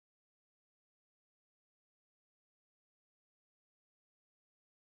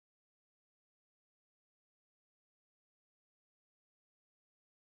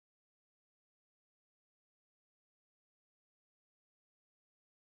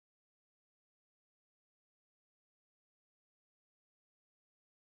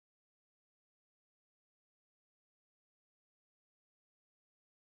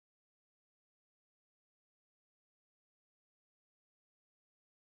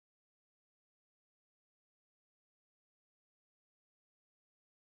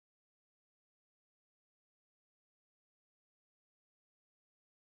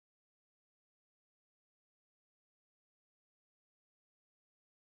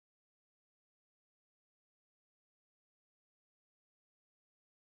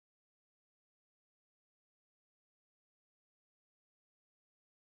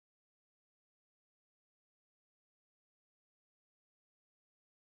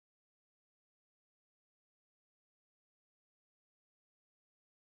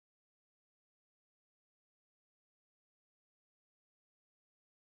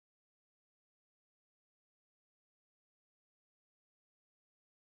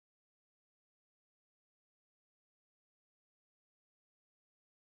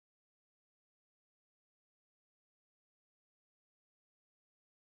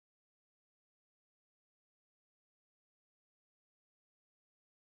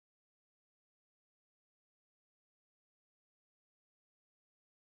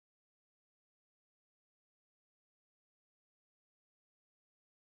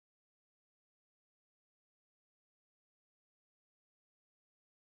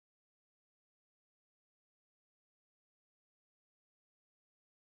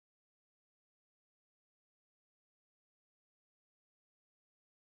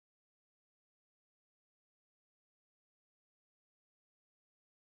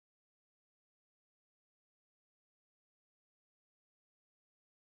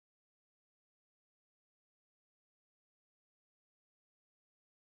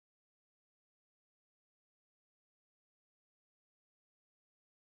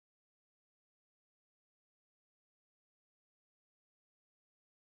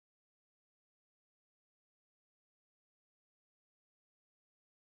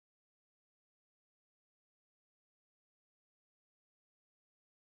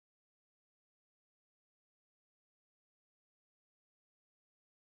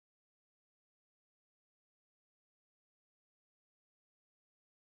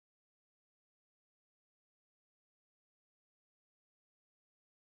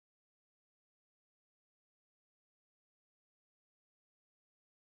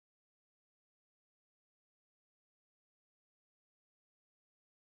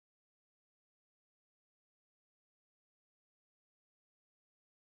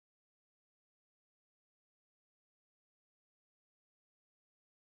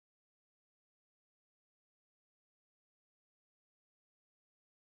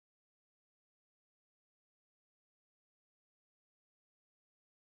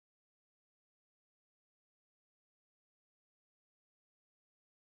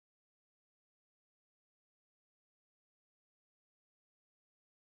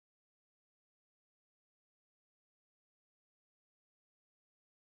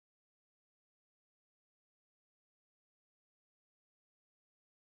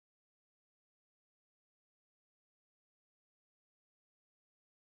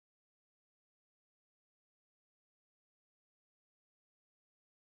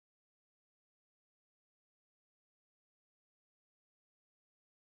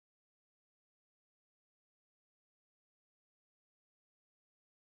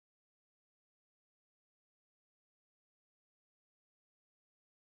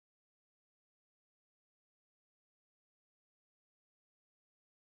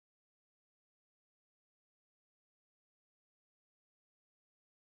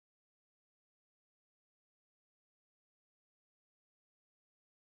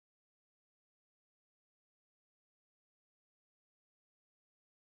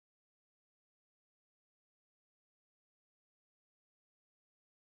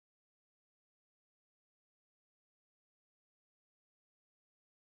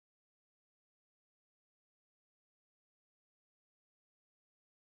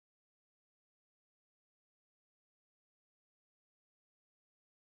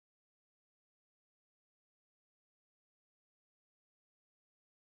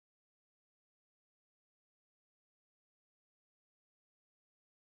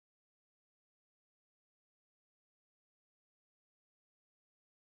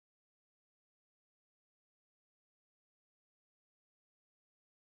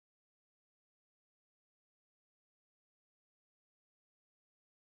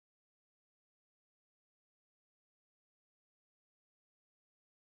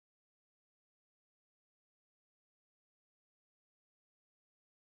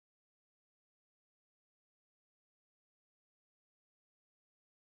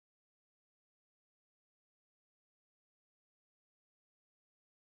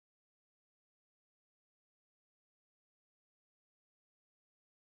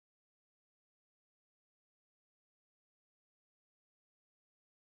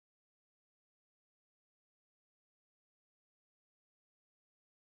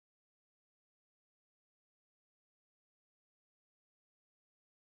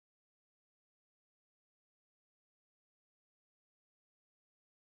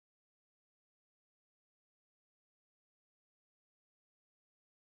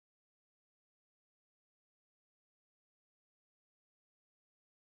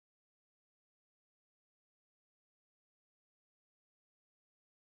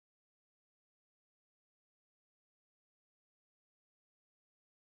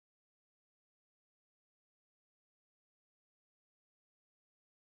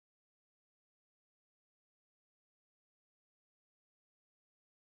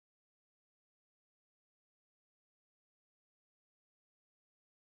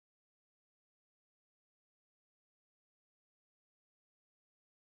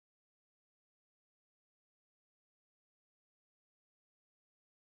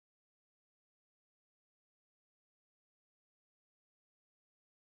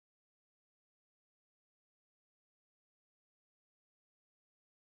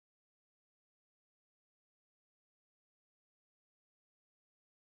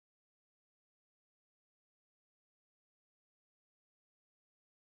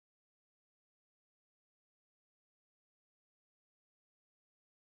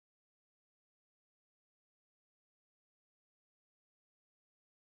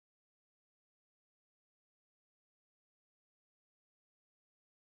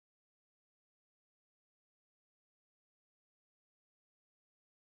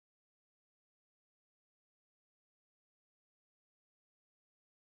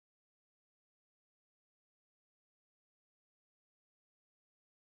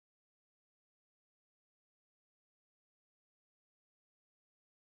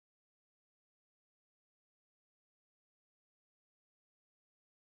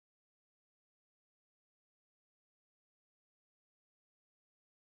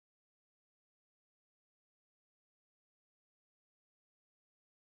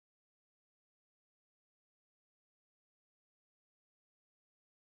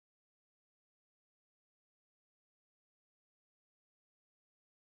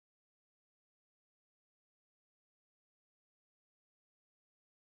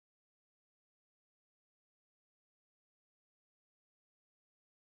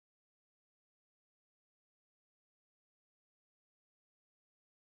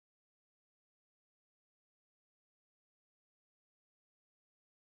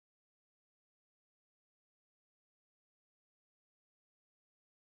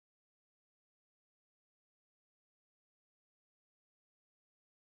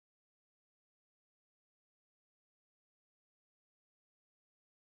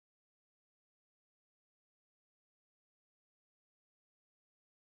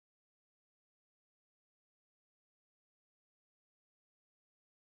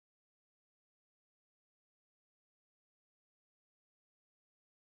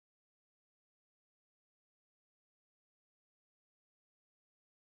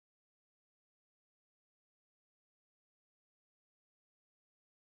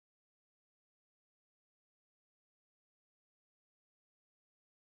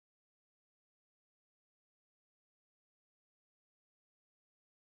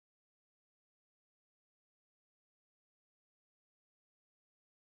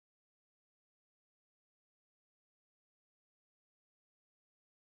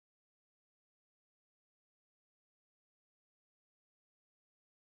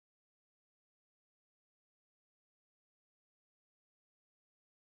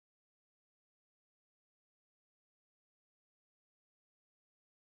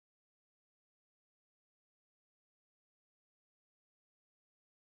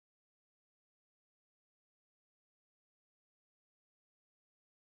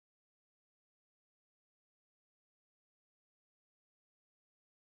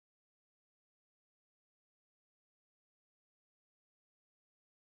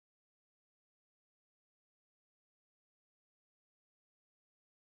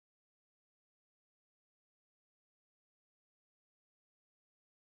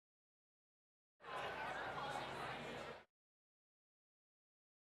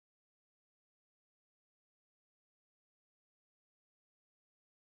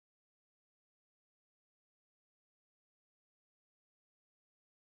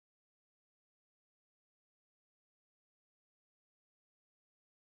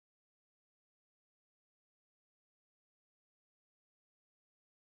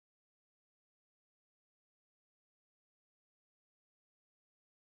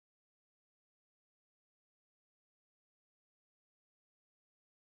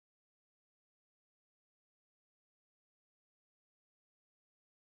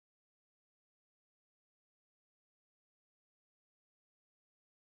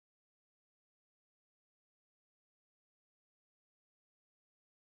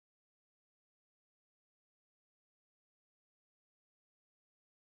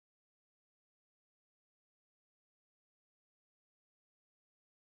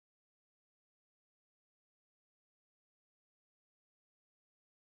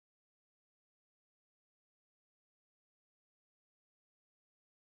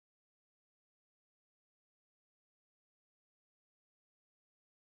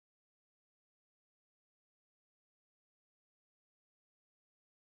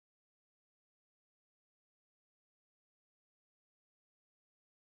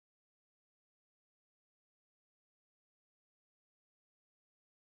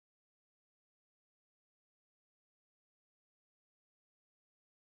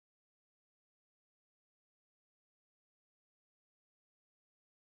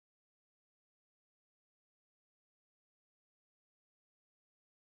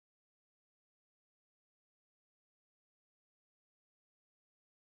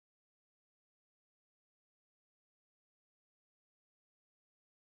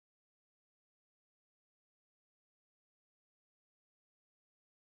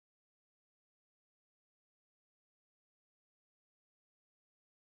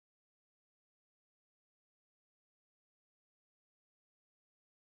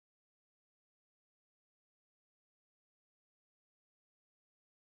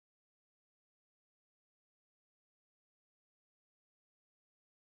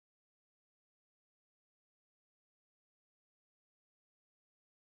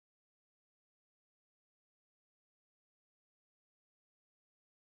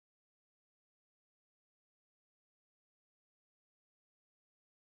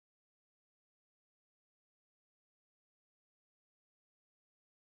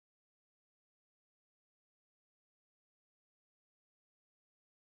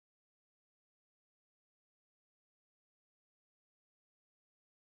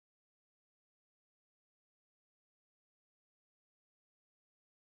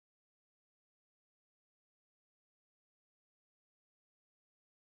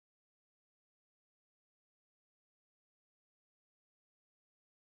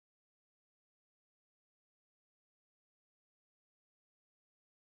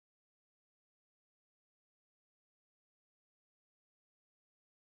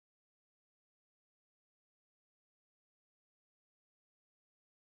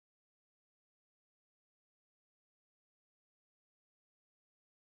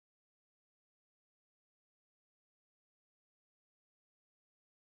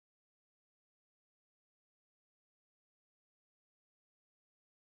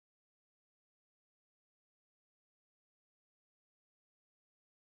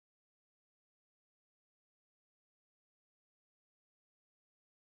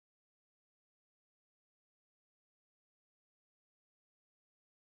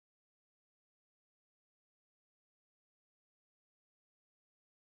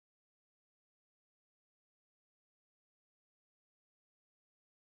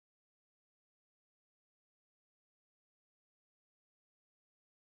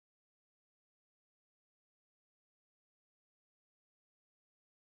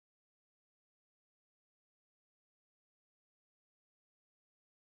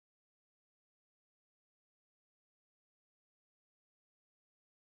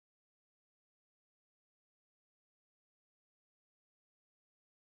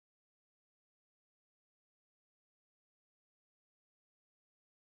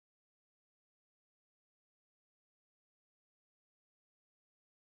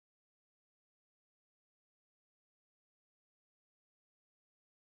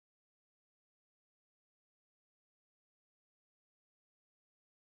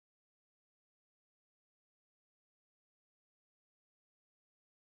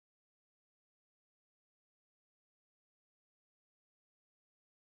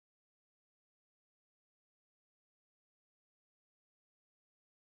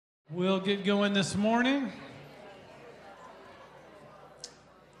We'll get going this morning.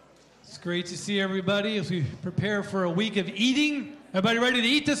 It's great to see everybody as we prepare for a week of eating. Everybody ready to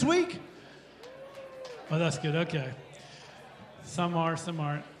eat this week? Oh, that's good. Okay. Some are, some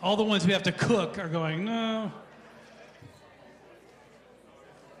aren't. All the ones we have to cook are going, no.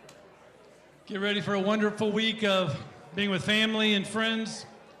 Get ready for a wonderful week of being with family and friends.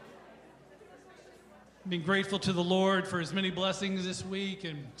 Being grateful to the Lord for his many blessings this week,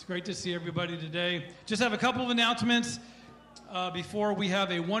 and it's great to see everybody today. Just have a couple of announcements before we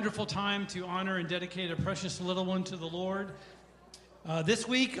have a wonderful time to honor and dedicate a precious little one to the Lord. This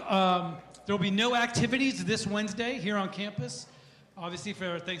week, there will be no activities this Wednesday here on campus, obviously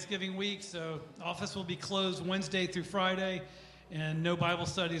for Thanksgiving week, so the office will be closed Wednesday through Friday, and no Bible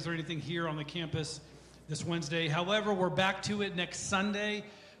studies or anything here on the campus this Wednesday. However, we're back to it next Sunday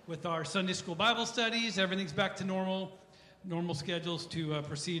with our Sunday school Bible studies. Everything's back to normal schedules to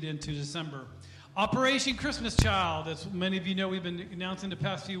proceed into December. Operation Christmas Child, as many of you know, we've been announcing the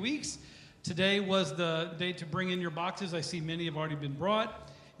past few weeks. Today was the day to bring in your boxes. I see many have already been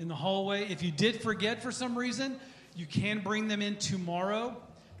brought in the hallway. If you did forget for some reason, you can bring them in tomorrow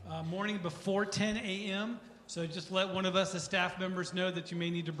morning before 10 a.m. So just let one of us as staff members know that you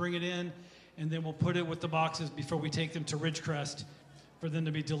may need to bring it in, and then we'll put it with the boxes before we take them to Ridgecrest for them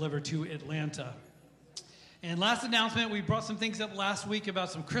to be delivered to Atlanta. And last announcement, we brought some things up last week about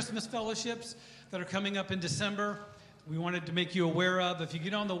some Christmas fellowships that are coming up in December. We wanted to make you aware of. If you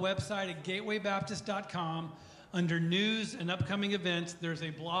get on the website at gatewaybaptist.com, under news and upcoming events, there's a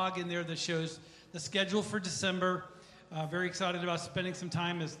blog in there that shows the schedule for December. Very excited about spending some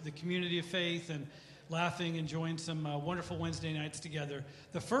time as the community of faith and laughing, enjoying some wonderful Wednesday nights together.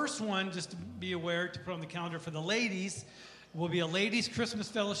 The first one, just to be aware, to put on the calendar for the ladies, will be a ladies' Christmas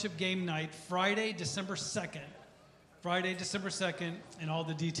fellowship game night, Friday, December 2nd. Friday, December 2nd, and all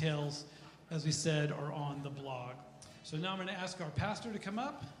the details, as we said, are on the blog. So now I'm going to ask our pastor to come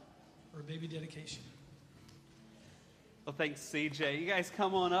up for a baby dedication. Well, thanks, CJ. You guys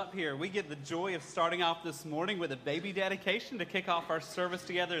come on up here. We get the joy of starting off this morning with a baby dedication to kick off our service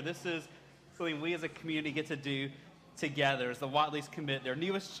together. This is something we as a community get to do together as the Whateleys commit their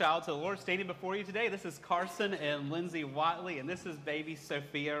newest child to the Lord. Standing before you today, this is Carson and Lindsay Whateley, and this is baby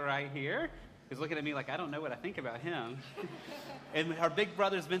Sophia right here, who's looking at me like, I don't know what I think about him. And our big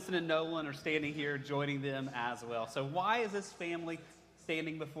brothers, Vincent and Nolan, are standing here joining them as well. So why is this family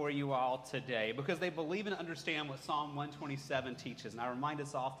standing before you all today? Because they believe and understand what Psalm 127 teaches. And I remind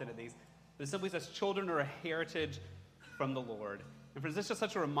us often of these. It simply says, children are a heritage from the Lord. And friends, this is just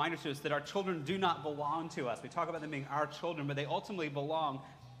such a reminder to us that our children do not belong to us. We talk about them being our children, but they ultimately belong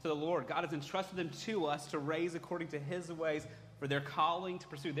to the Lord. God has entrusted them to us to raise according to his ways for their calling, to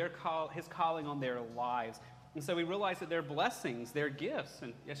pursue his calling on their lives. And so we realize that they're blessings, they're gifts.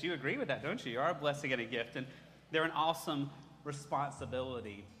 And yes, you agree with that, don't you? You are a blessing and a gift, and they're an awesome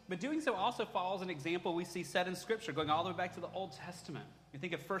responsibility. But doing so also follows an example we see set in Scripture, going all the way back to the Old Testament. You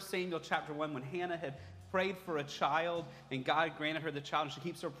think of 1 Samuel chapter 1, when Hannah had prayed for a child, and God granted her the child, and she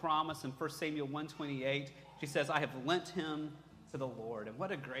keeps her promise in 1 Samuel 1:28. She says, I have lent him to the Lord. And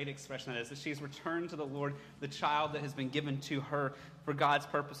what a great expression that is, that she's returned to the Lord the child that has been given to her for God's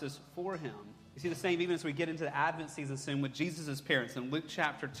purposes for him. You see the same even as we get into the Advent season soon with Jesus' parents in Luke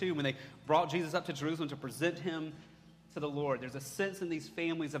chapter 2, when they brought Jesus up to Jerusalem to present him to the Lord. There's a sense in these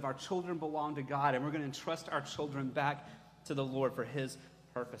families of our children belong to God, and we're going to entrust our children back to the Lord for his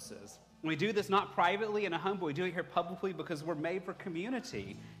purposes. We do this not privately in a home, but we do it here publicly because we're made for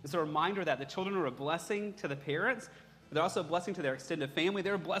community. It's a reminder that the children are a blessing to the parents, but they're also a blessing to their extended family.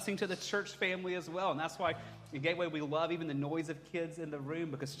 They're a blessing to the church family as well. And that's why at Gateway we love even the noise of kids in the room,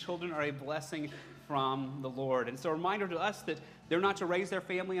 because children are a blessing from the Lord. And it's a reminder to us that they're not to raise their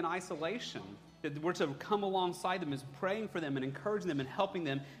family in isolation, that we're to come alongside them as praying for them and encouraging them and helping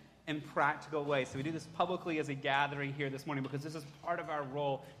them in practical ways. So we do this publicly as a gathering here this morning because this is part of our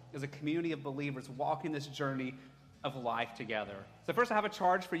role as a community of believers walking this journey of life together. So first I have a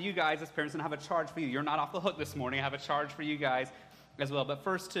charge for you guys as parents, and I have a charge for you. You're not off the hook this morning. I have a charge for you guys as well. But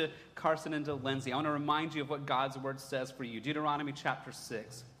first to Carson and to Lindsay, I want to remind you of what God's word says for you. Deuteronomy chapter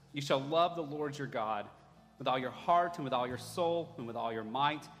 6. You shall love the Lord your God with all your heart and with all your soul and with all your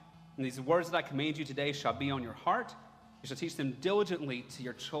might. And these words that I command you today shall be on your heart. You shall teach them diligently to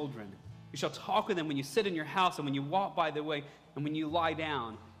your children. You shall talk with them when you sit in your house and when you walk by the way and when you lie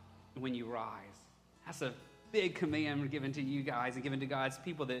down and when you rise. That's a big command given to you guys and given to God's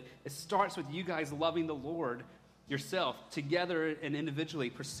people, that it starts with you guys loving the Lord yourself, together and individually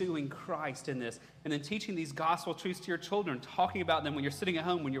pursuing Christ in this, and then teaching these gospel truths to your children, talking about them when you're sitting at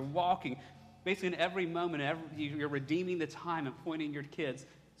home, when you're walking, basically in every moment, you're redeeming the time and pointing your kids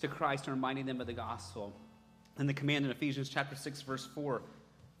to Christ and reminding them of the gospel. And the command in Ephesians chapter 6, verse 4,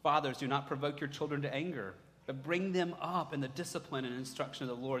 fathers, do not provoke your children to anger, but bring them up in the discipline and instruction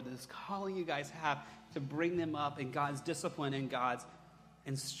of the Lord. This calling you guys have to bring them up in God's discipline and God's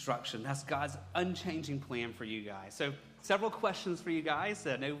instruction. That's God's unchanging plan for you guys. So several questions for you guys.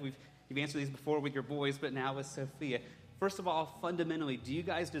 I know you've answered these before with your boys, but now with Sophia. First of all, fundamentally, do you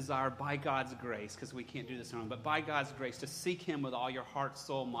guys desire by God's grace, because we can't do this on our own, but by God's grace to seek him with all your heart,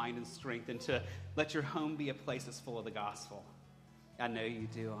 soul, mind, and strength, and to let your home be a place that's full of the gospel? I know you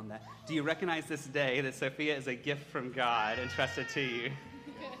do on that. Do you recognize this day that Sophia is a gift from God entrusted to you?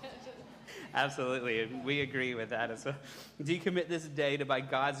 Absolutely, and we agree with that. So, do you commit this day to, by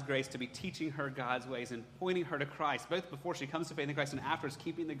God's grace, to be teaching her God's ways and pointing her to Christ, both before she comes to faith in Christ and afterwards,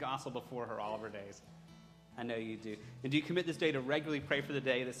 keeping the gospel before her all of her days? I know you do. And do you commit this day to regularly pray for the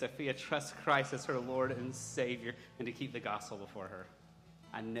day that Sophia trusts Christ as her Lord and Savior and to keep the gospel before her?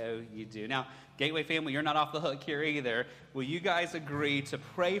 I know you do. Now, Gateway family, you're not off the hook here either. Will you guys agree to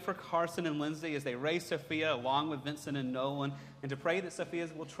pray for Carson and Lindsay as they raise Sophia along with Vincent and Nolan, and to pray that Sophia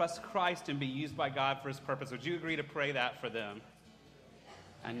will trust Christ and be used by God for his purpose? Would you agree to pray that for them?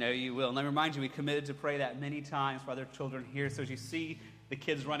 I know you will. And let me remind you, we committed to pray that many times for other children here. So as you see the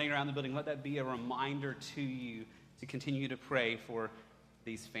kids running around the building, let that be a reminder to you to continue to pray for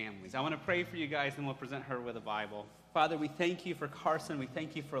these families. I want to pray for you guys, and we'll present her with a Bible. Father, we thank you for Carson. We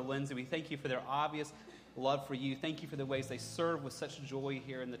thank you for Lindsay. We thank you for their obvious love for you. Thank you for the ways they serve with such joy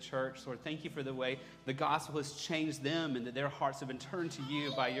here in the church. Lord, thank you for the way the gospel has changed them and that their hearts have been turned to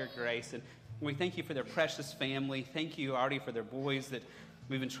you by your grace. And we thank you for their precious family. Thank you already for their boys that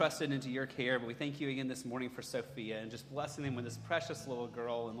we've entrusted into your care. But we thank you again this morning for Sophia and just blessing them with this precious little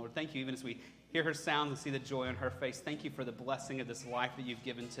girl. And Lord, thank you even as we hear her sounds and see the joy on her face. Thank you for the blessing of this life that you've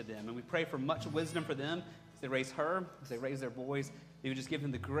given to them. And we pray for much wisdom for them as they raise her, as they raise their boys. That you would just give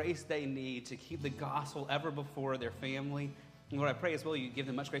them the grace they need to keep the gospel ever before their family. And Lord, I pray as well you give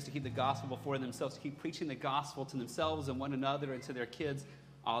them much grace to keep the gospel before themselves, to keep preaching the gospel to themselves and one another and to their kids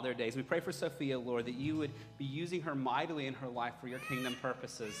all their days. We pray for Sophia, Lord, that you would be using her mightily in her life for your kingdom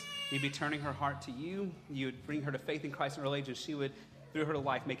purposes. You'd be turning her heart to you. You would bring her to faith in Christ in her age, and she would, through her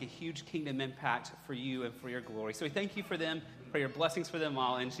life, make a huge kingdom impact for you and for your glory. So we thank you for them. Pray your blessings for them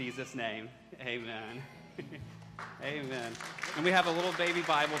all in Jesus' name. Amen. Amen. And we have a little baby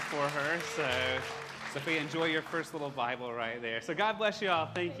Bible for her. So, Sophia, enjoy your first little Bible right there. So God bless you all.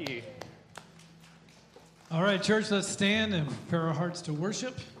 Thank you. All right, church, let's stand and prepare our hearts to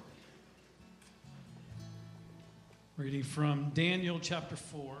worship. Reading from Daniel chapter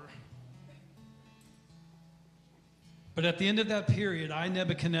 4. But at the end of that period, I,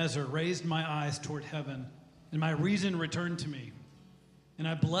 Nebuchadnezzar, raised my eyes toward heaven, and my reason returned to me. And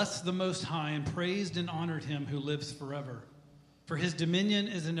I blessed the Most High and praised and honored him who lives forever. For his dominion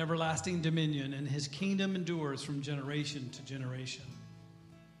is an everlasting dominion, and his kingdom endures from generation to generation.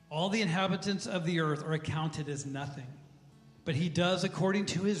 All the inhabitants of the earth are accounted as nothing, but he does according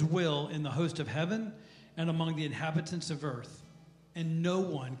to his will in the host of heaven and among the inhabitants of earth. And no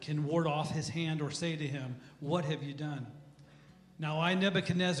one can ward off his hand or say to him, "What have you done?" Now I,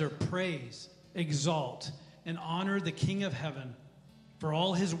 Nebuchadnezzar, praise, exalt, and honor the King of heaven. For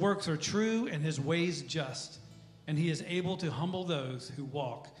all his works are true and his ways just, and he is able to humble those who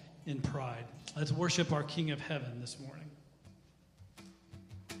walk in pride. Let's worship our King of heaven this morning.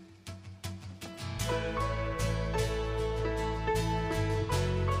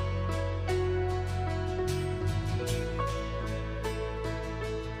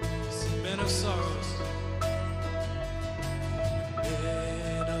 Men of sorrows,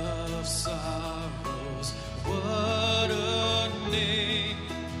 men of sorrows, what a name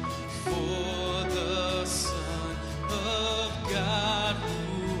for the Son of God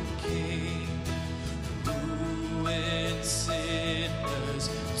who came, who went sinners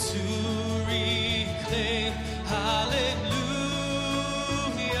to reclaim. Hallelujah,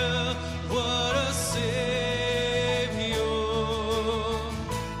 what a Savior.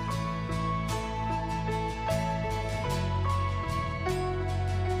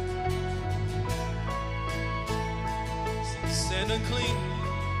 Stand unclean.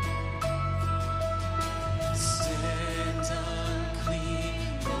 Stand unclean,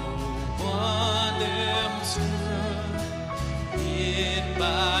 no one else run. In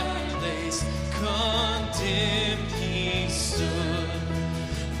my place, condemned he stood.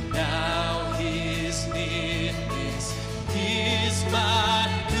 Now his nearness is my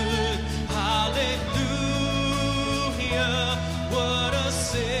good. Hallelujah, what a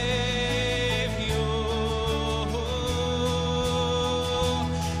Savior.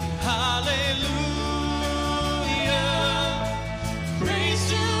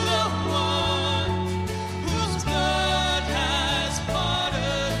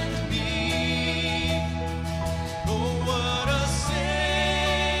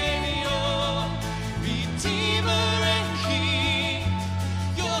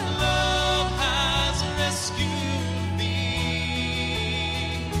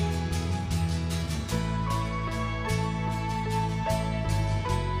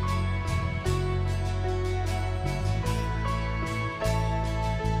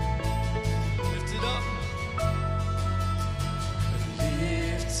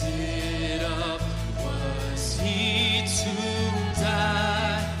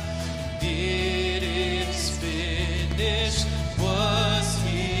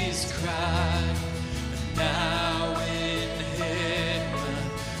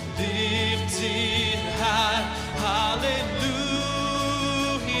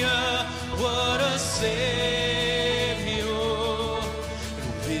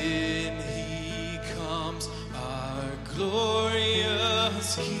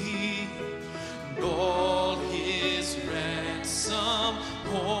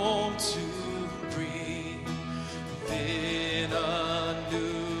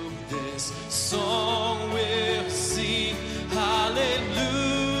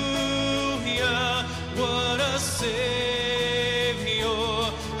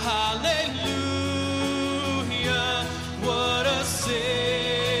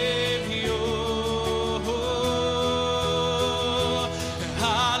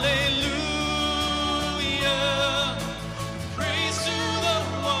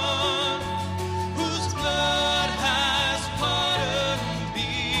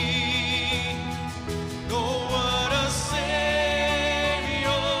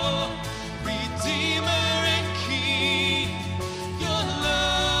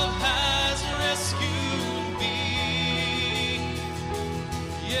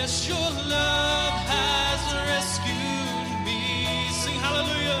 Yes, your love has rescued me. Sing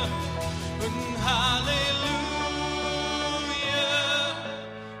hallelujah. Hallelujah.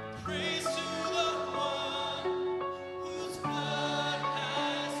 Praise to the one whose blood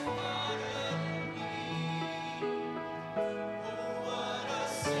has watered me. Oh, what a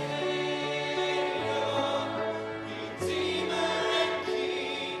Savior, Redeemer and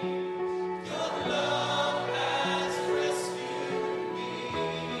King. Your love has rescued me.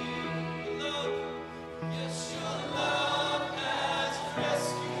 Love, yes, your love has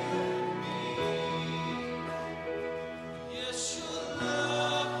rescued me. Yes, your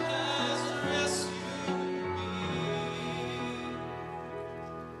love has rescued me.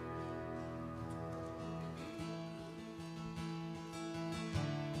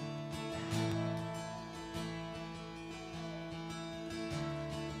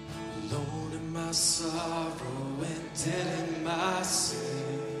 Alone in my sorrow and dead in my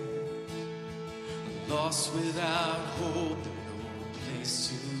sin, lost without hope and no place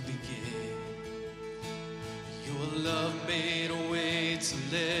to begin. Your love made a way to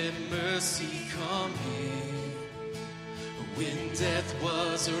let mercy come in. When death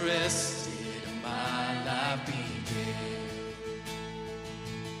was arrested, my life began.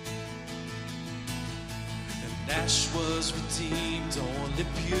 And ash was redeemed, only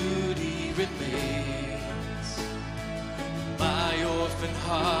beauty remains. My orphan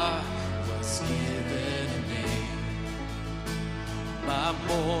heart was given a name. My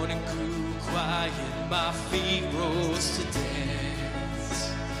mourning grew quiet, my feet rose to dance.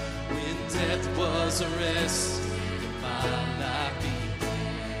 When death was arrested, my life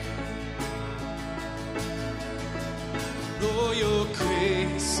began. Oh, your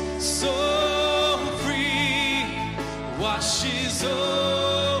grace so free washes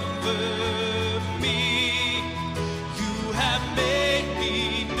over me. You have made me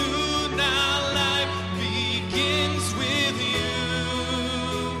new, now life begins with you.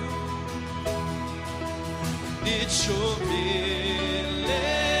 It's your endless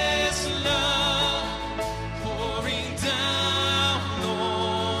love pouring down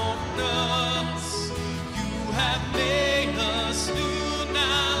on us. You have made us new,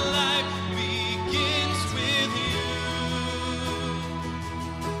 now life begins with you.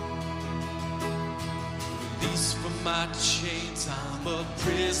 Released from my chains, I'm a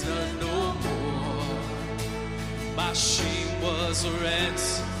prisoner no more. My shame was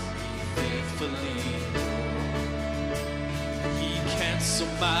ransomed faithfully. He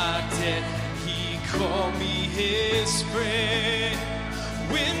canceled my debt, he called me his friend.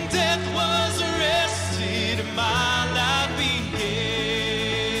 When death was arrested, my life began.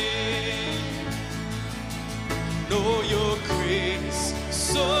 Know your grace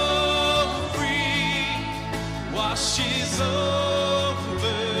so free washes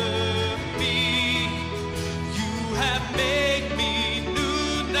over me. You have made me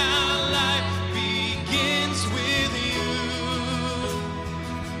new, now life begins with you.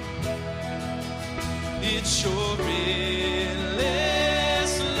 It's your endless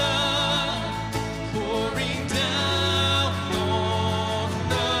love pouring down on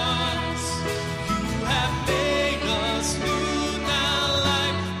us. You have made us new, now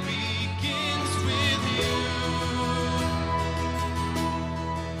life begins with you.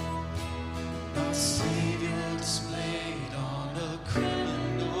 Our Savior displayed on a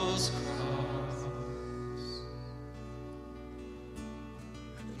criminal's cross.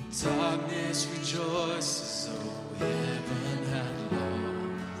 Darkness rejoices, oh heaven had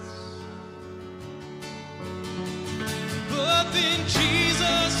lost. But then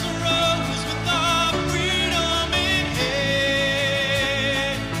Jesus arose with our freedom in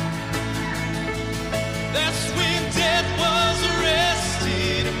hand. That's when death was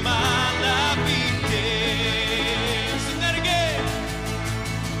arrested and my life began. Sing that again.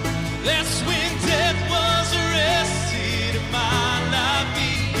 That's when death was arrested and my life began.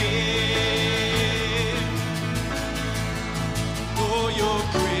 Oh, your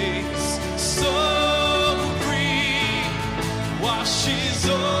grace so free washes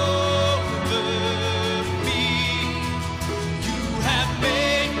over me. You have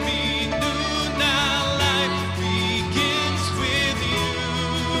made me new, now life begins with you.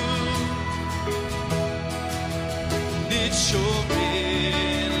 It's your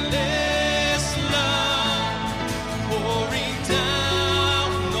endless love pouring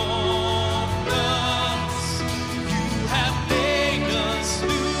down on us. You have made us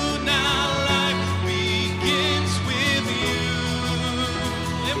new, now life begins with you.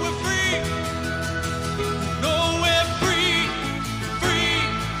 And we're free. No, we're free, free,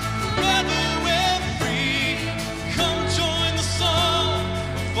 forever we're free. Come join the song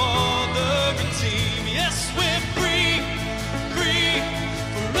of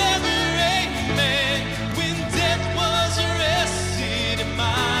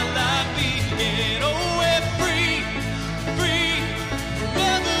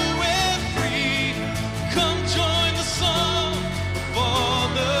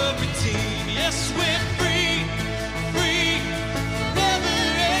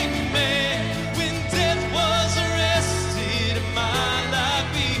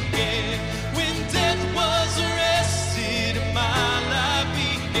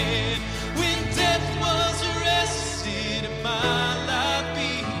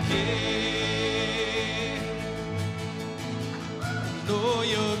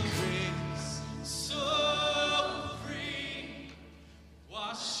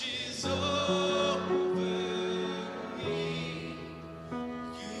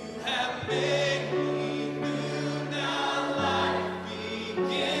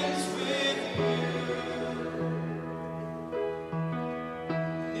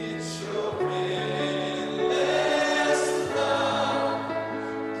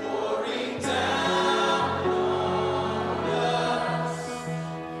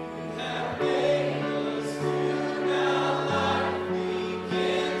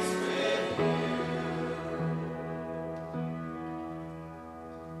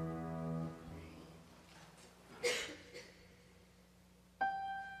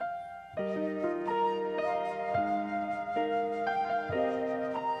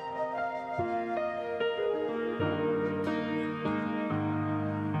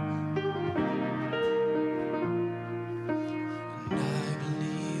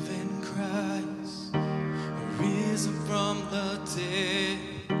dead,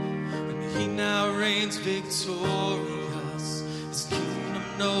 and he now reigns victorious. His kingdom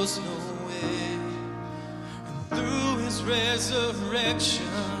knows no end, and through his resurrection,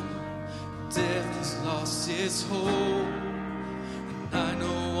 death has lost its hold. And I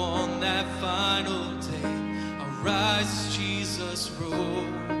know on that final day, I'll rise as Jesus rose.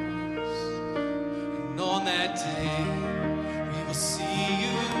 And on that day, we will see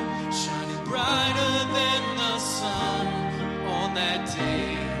you shining brighter than the sun. On that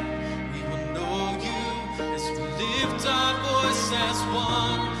day, we will know you as we lift our voice as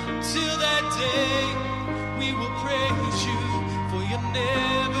one. Till that day, we will praise you for your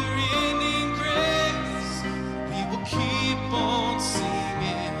never-ending grace. We will keep on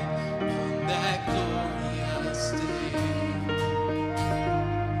singing on that glorious day.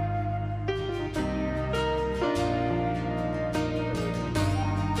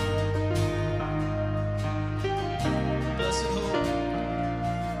 Blessed hope,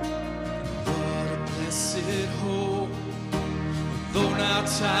 what a blessed hope. Though now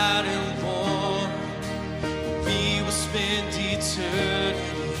tired and worn, we will spend eternity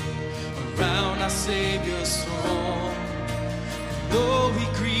around our Savior's throne. Though we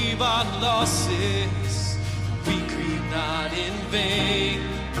grieve our losses, we grieve not in vain.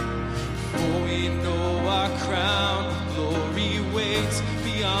 For we know our crown of glory waits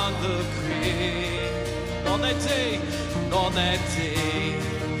beyond the grave. On that day,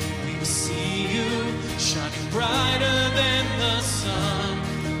 we will see you shining brighter than the sun.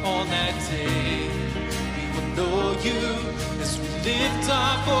 On that day, we will know you as we lift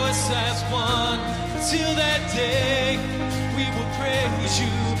our voice as one. Till that day, we will praise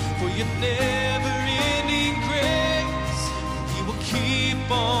you for your never-ending grace. We will keep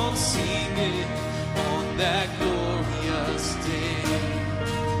on singing on that glorious day.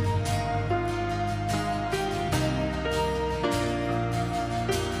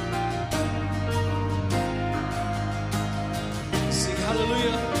 Sing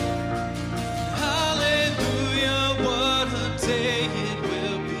hallelujah. Hallelujah, what a day it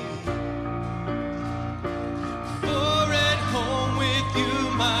will be. For at home with you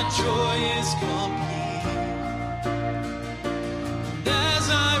my joy is complete. And as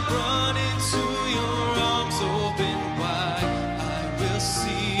I run into your arms open wide, I will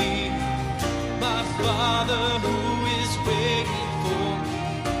see my Father who is waiting for me.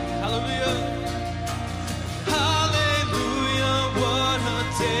 Hallelujah. Hallelujah, what a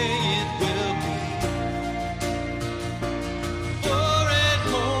day it will be. For at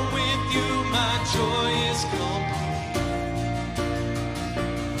home with you my joy is complete.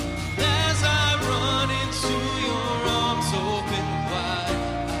 As I run into your arms open wide,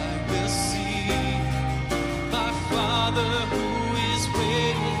 I will see my Father who is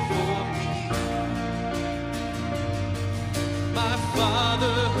waiting for me. My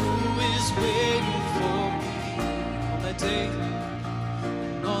Father who is waiting for me.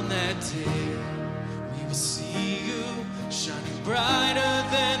 On that day, we will see you shining brighter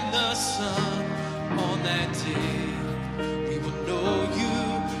than the sun. On that day, we will know you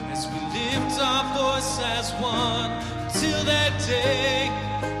as we lift our voice as one. Till that day,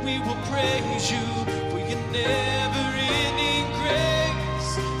 we will praise you for your never-ending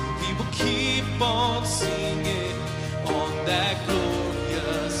grace. We will keep on singing on that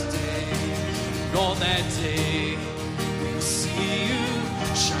glorious day. And on that day, see you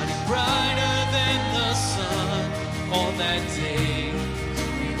shining brighter than the sun. On that day,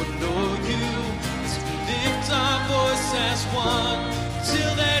 we will know you as we lift our voice as one.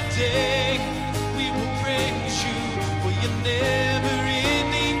 Till that day, we will praise you for your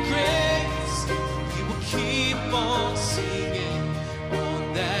never-ending grace. We will keep on singing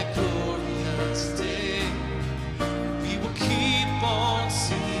on that glorious day. We will keep on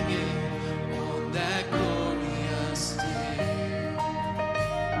singing on that glorious day.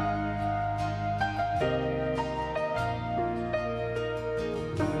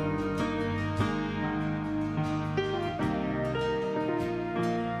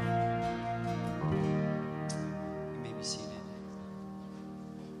 You may be seated.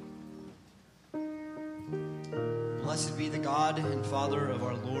 Blessed be the God and Father of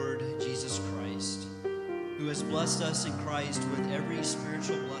our Lord Jesus Christ, who has blessed us in Christ with every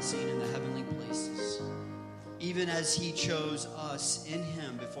spiritual blessing in the heavenly places, even as he chose us in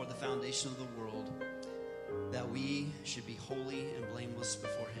him before the foundation of the world, that we should be holy and blameless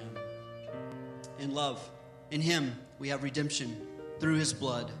before him. In love, in him we have redemption through his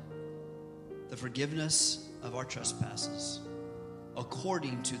blood, the forgiveness of our trespasses,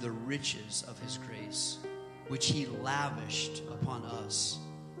 according to the riches of his grace, which he lavished upon us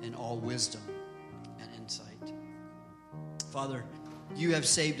in all wisdom and insight. Father, you have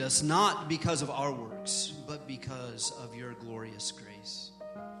saved us not because of our works, but because of your glorious grace.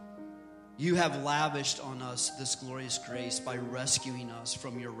 You have lavished on us this glorious grace by rescuing us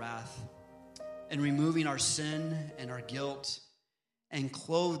from your wrath and removing our sin and our guilt and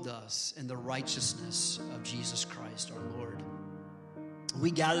clothed us in the righteousness of Jesus Christ our Lord.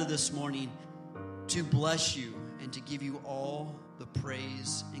 We gather this morning to bless you and to give you all the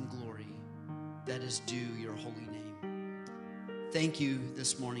praise and glory that is due your holy name. Thank you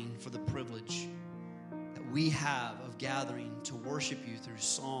this morning for the privilege that we have of gathering to worship you through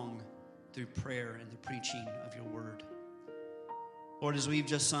song, through prayer, and the preaching of your word. Lord, as we've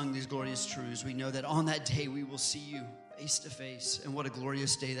just sung these glorious truths, we know that on that day we will see you face to face, and what a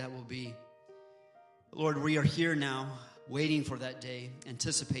glorious day that will be. Lord, we are here now, waiting for that day,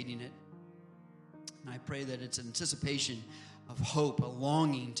 anticipating it. And I pray that it's an anticipation of hope, a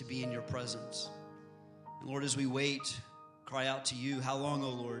longing to be in your presence. And Lord, as we wait, cry out to you, how long, O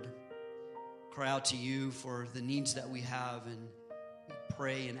Lord? Cry out to you for the needs that we have, and we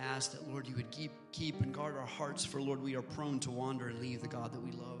pray and ask that, Lord, you would keep and guard our hearts, for, Lord, we are prone to wander and leave the God that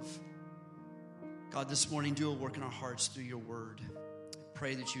we love. God, this morning, do a work in our hearts through your word. I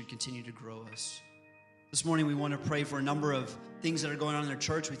pray that you would continue to grow us. This morning, we want to pray for a number of things that are going on in our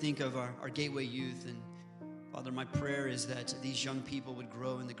church. We think of our Gateway Youth, and Father, my prayer is that these young people would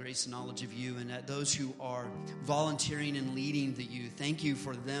grow in the grace and knowledge of you, and that those who are volunteering and leading the youth, thank you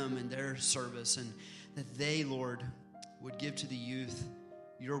for them and their service, and that they, Lord, would give to the youth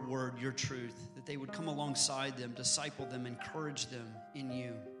your word, your truth, that they would come alongside them, disciple them, encourage them in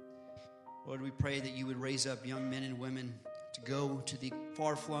you. Lord, we pray that you would raise up young men and women to go to the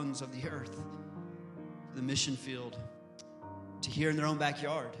far flungs of the earth, to the mission field, to here in their own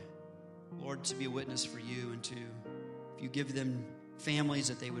backyard, Lord, to be a witness for you, and to, if you give them families,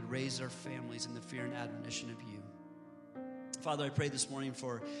 that they would raise their families in the fear and admonition of you. Father, I pray this morning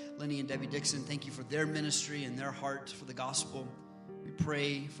for Lenny and Debbie Dixon. Thank you for their ministry and their heart for the gospel. We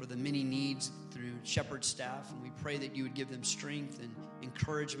pray for the many needs through Shepherd staff, and we pray that you would give them strength and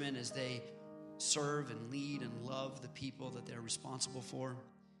encouragement as they serve and lead and love the people that they're responsible for.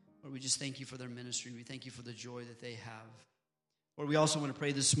 Lord, we just thank you for their ministry. We thank you for the joy that they have. Lord, we also want to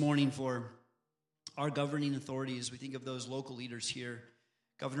pray this morning for our governing authorities. We think of those local leaders here.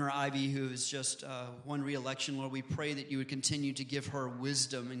 Governor Ivey, who has just won re-election, Lord, we pray that you would continue to give her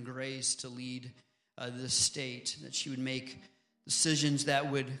wisdom and grace to lead this state, that she would make decisions that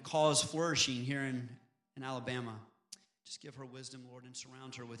would cause flourishing here in Alabama. Just give her wisdom, Lord, and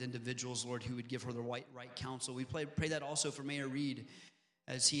surround her with individuals, Lord, who would give her the right counsel. We pray that also for Mayor Reed,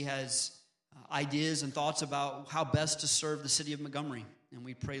 as he has ideas and thoughts about how best to serve the city of Montgomery. And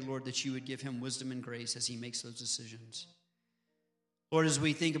we pray, Lord, that you would give him wisdom and grace as he makes those decisions. Lord, as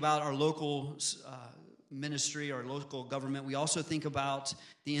we think about our local ministry, our local government, we also think about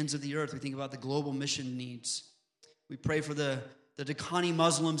the ends of the earth. We think about the global mission needs. We pray for the Dakhani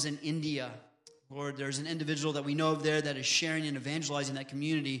Muslims in India. Lord, there's an individual that we know of there that is sharing and evangelizing that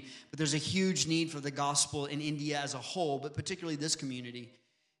community, but there's a huge need for the gospel in India as a whole, but particularly this community.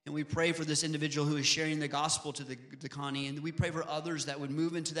 And we pray for this individual who is sharing the gospel to the Dakhani, and we pray for others that would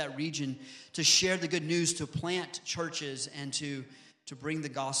move into that region to share the good news, to plant churches, and to bring the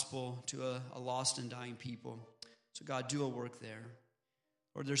gospel to a lost and dying people. So God, do a work there.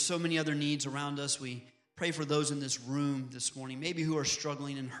 Lord, there's so many other needs around us. We pray for those in this room this morning, maybe who are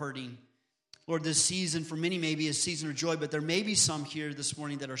struggling and hurting. Lord, this season for many may be a season of joy, but there may be some here this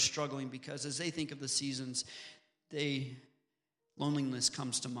morning that are struggling because as they think of the seasons, loneliness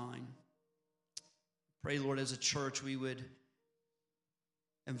comes to mind. Pray, Lord, as a church, we would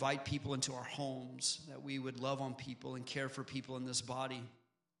invite people into our homes, that we would love on people and care for people in this body.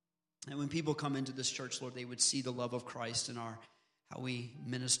 And when people come into this church, Lord, they would see the love of Christ in how we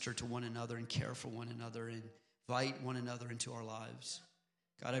minister to one another and care for one another and invite one another into our lives.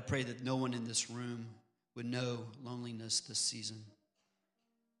 God, I pray that no one in this room would know loneliness this season,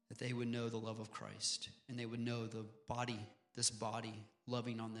 that they would know the love of Christ, and they would know this body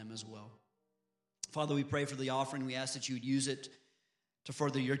loving on them as well. Father, we pray for the offering. We ask that you would use it to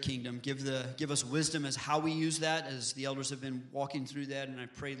further your kingdom. Give us wisdom as how we use that, as the elders have been walking through that. And I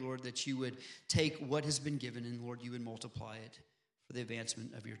pray, Lord, that you would take what has been given and, Lord, you would multiply it for the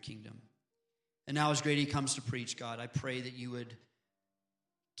advancement of your kingdom. And now as Grady comes to preach, God, I pray that you would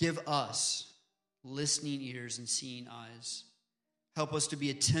give us listening ears and seeing eyes. Help us to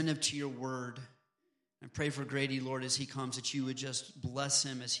be attentive to your word. I pray for Grady, Lord, as he comes, that you would just bless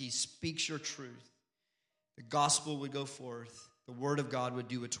him as he speaks your truth. The gospel would go forth. The word of God would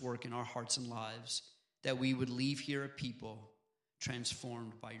do its work in our hearts and lives, that we would leave here a people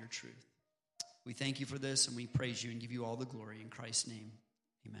transformed by your truth. We thank you for this, and we praise you and give you all the glory. In Christ's name,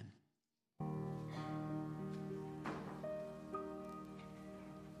 amen.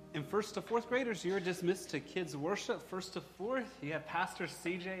 And 1st to 4th graders, you're dismissed to kids' worship. 1st to 4th, you have Pastor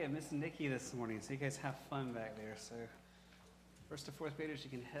CJ and Miss Nikki this morning, so you guys have fun back there. So 1st to 4th graders, you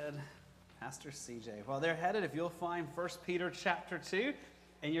can head Pastor CJ. While they're headed, if you'll find 1 Peter chapter 2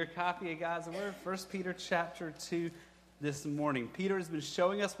 in your copy of God's Word, 1 Peter chapter 2 this morning. Peter has been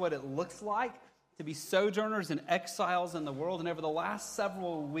showing us what it looks like to be sojourners and exiles in the world, and over the last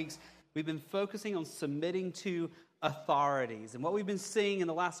several weeks, we've been focusing on submitting to authorities. And what we've been seeing in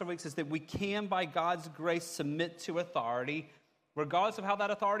the last several weeks is that we can, by God's grace, submit to authority, regardless of how that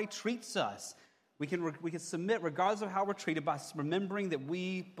authority treats us. We can submit regardless of how we're treated by remembering that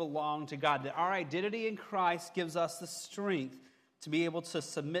we belong to God, that our identity in Christ gives us the strength to be able to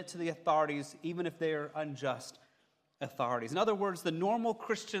submit to the authorities, even if they are unjust authorities. In other words, the normal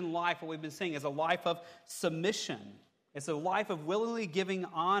Christian life, what we've been seeing, is a life of submission. It's a life of willingly giving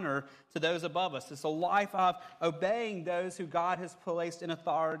honor to those above us. It's a life of obeying those who God has placed in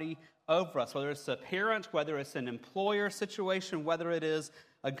authority over us, whether it's a parent, whether it's an employer situation, whether it is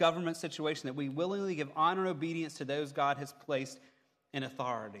a government situation, that we willingly give honor and obedience to those God has placed in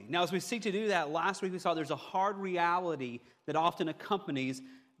authority. Now, as we seek to do that, last week we saw there's a hard reality that often accompanies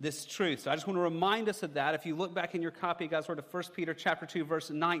this truth. So I just want to remind us of that. If you look back in your copy of God's Word to 1 Peter chapter 2,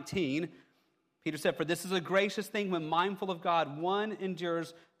 verse 19, Peter said, "For this is a gracious thing when mindful of God, one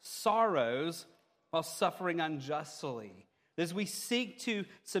endures sorrows while suffering unjustly." As we seek to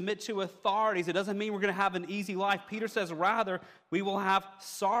submit to authorities, it doesn't mean we're going to have an easy life. Peter says, rather, we will have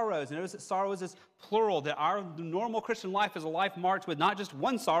sorrows. And notice that sorrows is plural, that our normal Christian life is a life marked with not just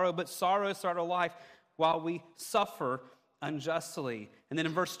one sorrow, but sorrows start our life while we suffer unjustly. And then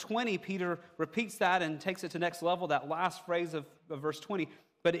in verse 20, Peter repeats that and takes it to the next level, that last phrase of verse 20.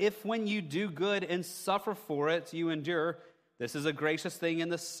 "But if when you do good and suffer for it, you endure, this is a gracious thing in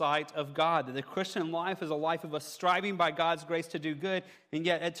the sight of God." That the Christian life is a life of us striving by God's grace to do good, and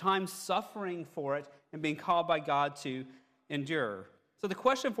yet at times suffering for it and being called by God to endure. So the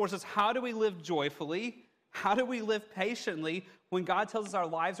question for us is, how do we live joyfully? How do we live patiently when God tells us our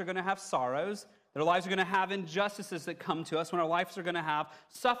lives are going to have sorrows, that our lives are going to have injustices that come to us, when our lives are going to have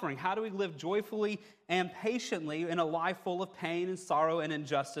suffering? How do we live joyfully and patiently in a life full of pain and sorrow and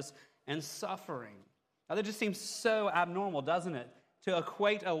injustice and suffering? Now, that just seems so abnormal, doesn't it? To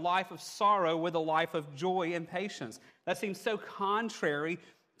equate a life of sorrow with a life of joy and patience. That seems so contrary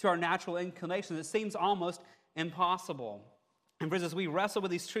to our natural inclinations. It seems almost impossible. And friends, as we wrestle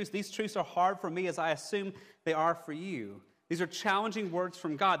with these truths are hard for me, as I assume they are for you. These are challenging words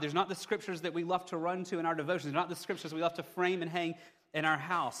from God. There's not the scriptures that we love to run to in our devotions. They're not the scriptures we love to frame and hang in our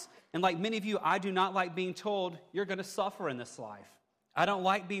house. And like many of you, I do not like being told you're going to suffer in this life. I don't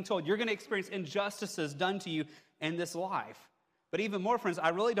like being told you're going to experience injustices done to you in this life. But even more, friends, I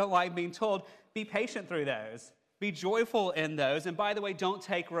really don't like being told, be patient through those. Be joyful in those. And by the way, don't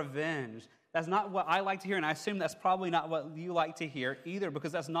take revenge. That's not what I like to hear, and I assume that's probably not what you like to hear either,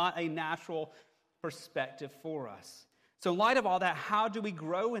 because that's not a natural perspective for us. So in light of all that, how do we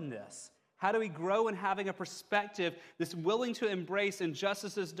grow in this? How do we grow in having a perspective that's willing to embrace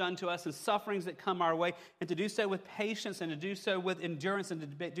injustices done to us and sufferings that come our way, and to do so with patience, and to do so with endurance, and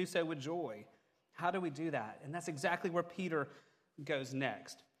to do so with joy? How do we do that? And that's exactly where Peter goes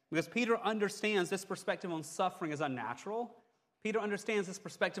next. Because Peter understands this perspective on suffering is unnatural. Peter understands this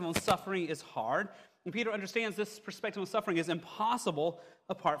perspective on suffering is hard. And Peter understands this perspective on suffering is impossible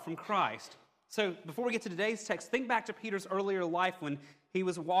apart from Christ. So before we get to today's text, think back to Peter's earlier life when he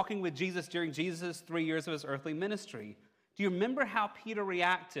was walking with Jesus during Jesus' 3 years of his earthly ministry. Do you remember how Peter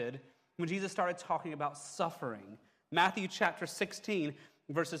reacted when Jesus started talking about suffering? Matthew chapter 16,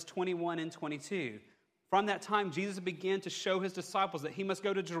 verses 21 and 22. From that time, Jesus began to show his disciples that he must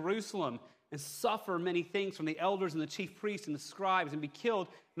go to Jerusalem and suffer many things from the elders and the chief priests and the scribes, and be killed,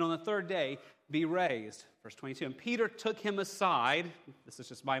 and on the third day be raised. Verse 22, and Peter took him aside, this is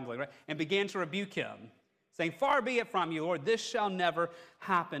just mind-blowing, right? And began to rebuke him, saying, "Far be it from you, Lord, this shall never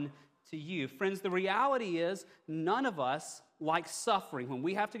happen to you." Friends, the reality is none of us like suffering when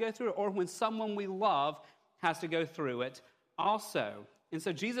we have to go through it, or when someone we love has to go through it also. And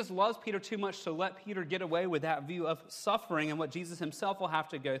so Jesus loves Peter too much to let Peter get away with that view of suffering and what Jesus himself will have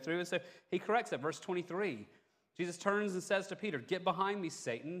to go through. And so he corrects it. Verse 23, Jesus turns and says to Peter, "Get behind me,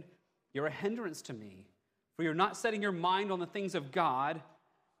 Satan. You're a hindrance to me, for you're not setting your mind on the things of God,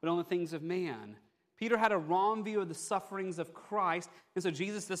 but on the things of man." Peter had a wrong view of the sufferings of Christ. And so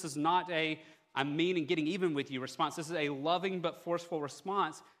Jesus, this is not a "I'm mean and getting even with you" response. This is a loving but forceful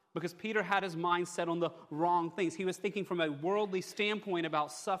response because Peter had his mind set on the wrong things. He was thinking from a worldly standpoint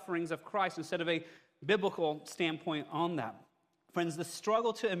about sufferings of Christ instead of a biblical standpoint on that. Friends, the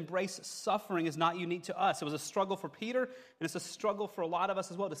struggle to embrace suffering is not unique to us. It was a struggle for Peter, and it's a struggle for a lot of us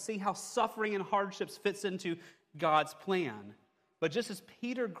as well, to see how suffering and hardships fits into God's plan. But just as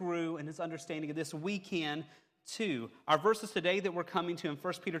Peter grew in his understanding of this, we can too. Our verses today that we're coming to in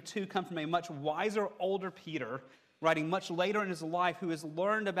 1 Peter 2 come from a much wiser, older Peter, writing much later in his life, who has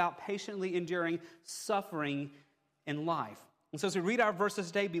learned about patiently enduring suffering in life. And so as we read our verses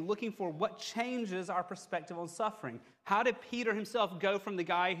today, be looking for what changes our perspective on suffering. How did Peter himself go from the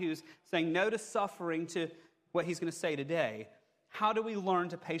guy who's saying no to suffering to what he's going to say today? How do we learn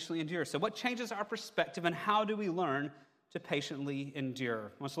to patiently endure? So what changes our perspective, and how do we learn to patiently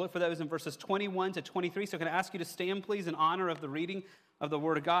endure? I want to look for those in verses 21 to 23. So can I ask you to stand, please, in honor of the reading of the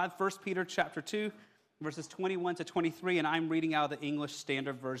Word of God? 1 Peter chapter 2, verses 21 to 23, and I'm reading out of the English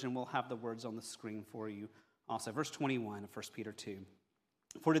Standard Version. We'll have the words on the screen for you. Also, verse 21 of 1 Peter 2.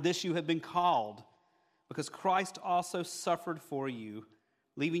 For to this you have been called, because Christ also suffered for you,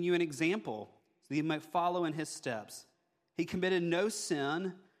 leaving you an example, so that you might follow in his steps. He committed no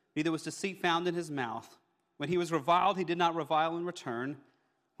sin, neither was deceit found in his mouth. When he was reviled, he did not revile in return.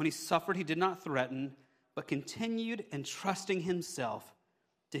 When he suffered, he did not threaten, but continued entrusting himself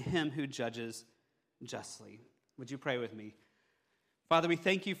to him who judges justly. Would you pray with me? Father, we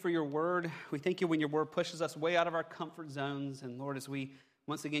thank you for your word. We thank you when your word pushes us way out of our comfort zones. And Lord, as we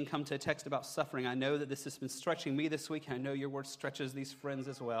once again come to a text about suffering, I know that this has been stretching me this week, and I know your word stretches these friends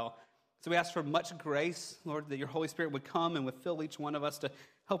as well. So we ask for much grace, Lord, that your Holy Spirit would come and would fill each one of us to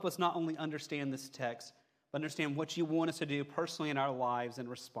help us not only understand this text, but understand what you want us to do personally in our lives in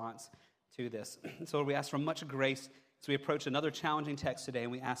response to this. So Lord, we ask for much grace as we approach another challenging text today,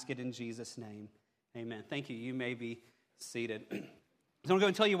 and we ask it in Jesus' name. Amen. Thank you. You may be seated. So I'm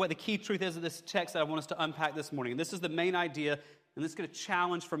going to tell you what the key truth is of this text that I want us to unpack this morning. This is the main idea, and this is going to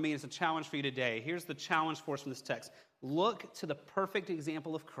challenge for me, and it's a challenge for you today. Here's the challenge for us from this text. Look to the perfect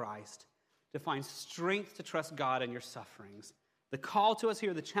example of Christ to find strength to trust God in your sufferings. The call to us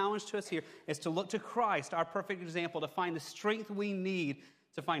here, the challenge to us here, is to look to Christ, our perfect example, to find the strength we need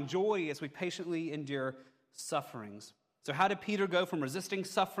to find joy as we patiently endure sufferings. So how did Peter go from resisting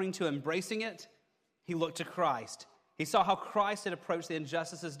suffering to embracing it? He looked to Christ. He saw how Christ had approached the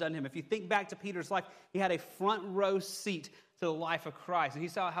injustices done to him. If you think back to Peter's life, he had a front row seat to the life of Christ. And he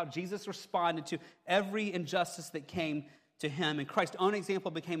saw how Jesus responded to every injustice that came to him. And Christ's own example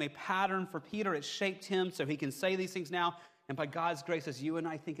became a pattern for Peter. It shaped him so he can say these things now. And by God's grace, as you and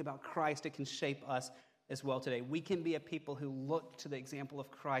I think about Christ, it can shape us as well today. We can be a people who look to the example of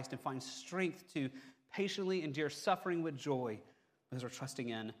Christ and find strength to patiently endure suffering with joy because we're trusting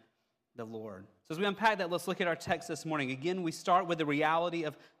in the Lord. So as we unpack that, let's look at our text this morning. Again, we start with the reality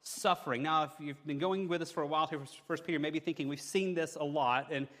of suffering. Now, if you've been going with us for a while here, 1 Peter, maybe thinking we've seen this a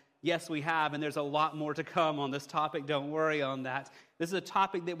lot, and yes, we have, and there's a lot more to come on this topic. Don't worry on that. This is a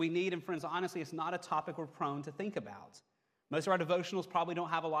topic that we need, and friends, honestly, it's not a topic we're prone to think about. Most of our devotionals probably don't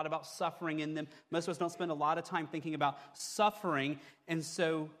have a lot about suffering in them. Most of us don't spend a lot of time thinking about suffering, and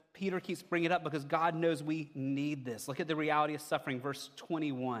so Peter keeps bringing it up because God knows we need this. Look at the reality of suffering, verse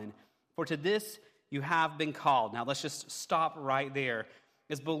 21. For to this you have been called. Now let's just stop right there.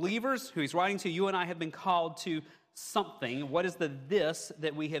 As believers who he's writing to, you and I have been called to something. What is the this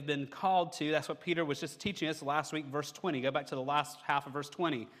that we have been called to? That's what Peter was just teaching us last week, verse 20. Go back to the last half of verse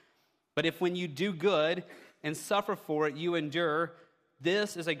 20. But if when you do good and suffer for it, you endure,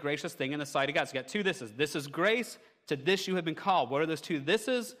 this is a gracious thing in the sight of God. So you got two thises. This is grace. To this you have been called. What are those two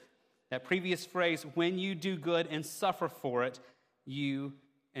thises? That previous phrase, when you do good and suffer for it, you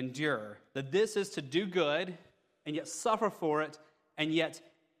endure. The this is to do good and yet suffer for it and yet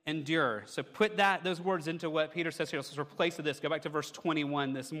endure. So put those words into what Peter says here. Let's replace this. Go back to verse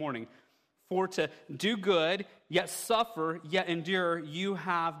 21 this morning. For to do good, yet suffer, yet endure, you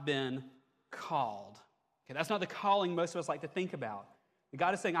have been called. Okay, that's not the calling most of us like to think about.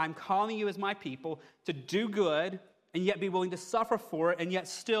 God is saying, I'm calling you as my people to do good and yet be willing to suffer for it and yet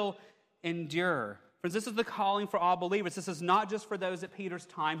still endure. Friends, this is the calling for all believers. This is not just for those at Peter's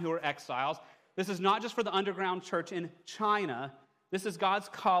time who are exiles. This is not just for the underground church in China. This is God's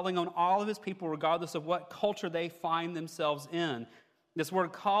calling on all of his people, regardless of what culture they find themselves in. This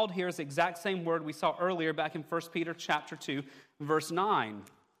word called here is the exact same word we saw earlier back in 1 Peter chapter 2, verse 9.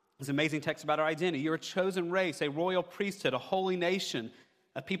 It's an amazing text about our identity. You're a chosen race, a royal priesthood, a holy nation,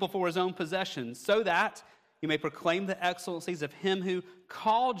 a people for his own possession, so that you may proclaim the excellencies of him who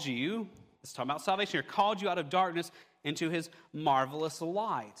called you. Let's talk about salvation here. Called you out of darkness into his marvelous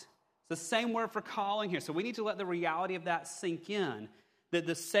light. It's the same word for calling here. So we need to let the reality of that sink in. That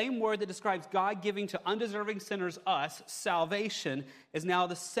the same word that describes God giving to undeserving sinners, us, salvation, is now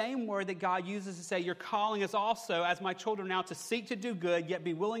the same word that God uses to say, your calling is also, as my children now, to seek to do good, yet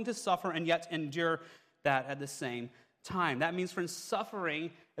be willing to suffer, and yet endure that at the same time. That means, friends,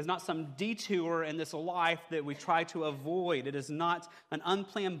 suffering is not some detour in this life that we try to avoid. It is not an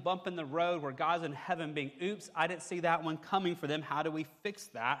unplanned bump in the road where God's in heaven being, oops, I didn't see that one coming for them. How do we fix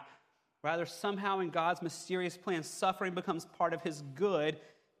that? Rather, somehow in God's mysterious plan, suffering becomes part of his good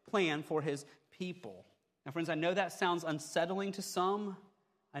plan for his people. Now, friends, I know that sounds unsettling to some.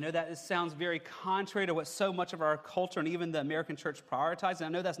 I know that it sounds very contrary to what so much of our culture and even the American church prioritizes. And I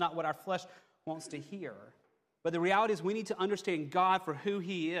know that's not what our flesh wants to hear. But the reality is we need to understand God for who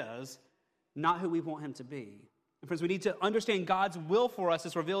he is, not who we want him to be. And friends, we need to understand God's will for us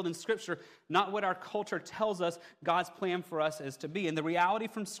as revealed in Scripture, not what our culture tells us God's plan for us is to be. And the reality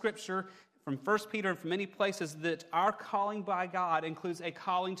from Scripture, from 1 Peter and from many places, that our calling by God includes a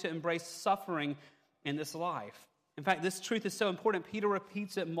calling to embrace suffering in this life. In fact, this truth is so important, Peter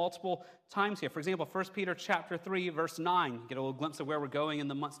repeats it multiple times here. For example, 1 Peter chapter 3, verse 9, get a little glimpse of where we're going in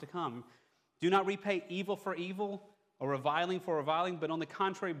the months to come. Do not repay evil for evil or reviling for reviling, but on the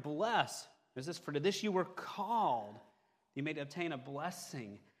contrary, bless. There's this, for to this you were called, you may obtain a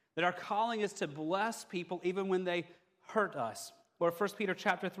blessing. That our calling is to bless people even when they hurt us. Or 1 Peter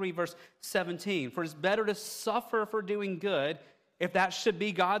chapter 3, verse 17, for it's better to suffer for doing good, if that should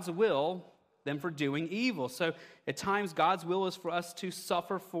be God's will, than for doing evil. So at times God's will is for us to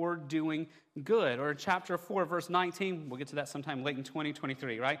suffer for doing good. Or in chapter 4, verse 19, we'll get to that sometime late in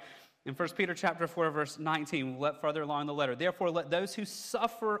 2023, right? In 1 Peter chapter 4, verse 19, we'll let further along in the letter. Therefore, let those who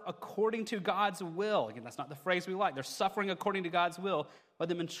suffer according to God's will, again, that's not the phrase we like, they're suffering according to God's will, let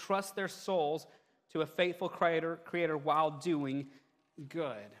them entrust their souls to a faithful creator while doing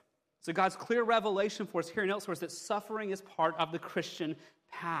good. So God's clear revelation for us here and elsewhere is that suffering is part of the Christian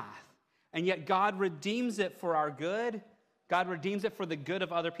path. And yet God redeems it for our good. God redeems it for the good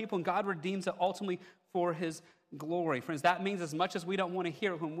of other people. And God redeems it ultimately for his glory. Friends, that means as much as we don't want to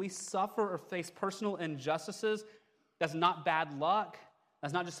hear it, when we suffer or face personal injustices, that's not bad luck.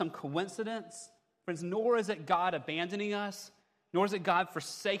 That's not just some coincidence. Friends, nor is it God abandoning us, nor is it God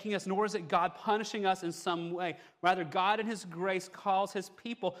forsaking us, nor is it God punishing us in some way. Rather, God in his grace calls his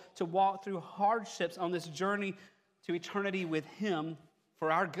people to walk through hardships on this journey to eternity with him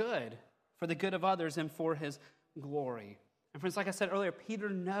for our good, for the good of others, and for his glory. And friends, like I said earlier, Peter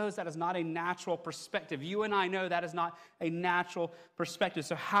knows that is not a natural perspective. You and I know that is not a natural perspective.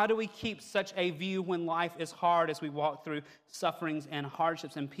 So how do we keep such a view when life is hard as we walk through sufferings and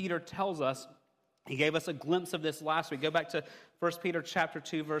hardships? And Peter tells us, he gave us a glimpse of this last week. Go back to 1 Peter chapter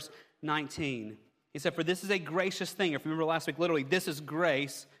 2, verse 19. He said, for this is a gracious thing. If you remember last week, literally, this is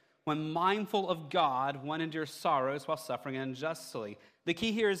grace. When mindful of God, one endures sorrows while suffering unjustly. The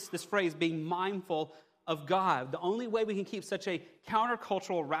key here is this phrase, being mindful of God. The only way we can keep such a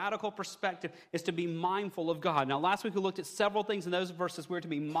countercultural, radical perspective is to be mindful of God. Now, last week we looked at several things in those verses we're to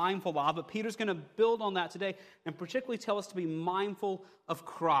be mindful of, but Peter's going to build on that today and particularly tell us to be mindful of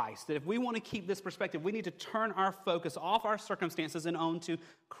Christ. That if we want to keep this perspective, we need to turn our focus off our circumstances and onto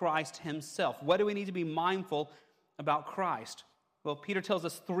Christ himself. What do we need to be mindful about Christ? Well, Peter tells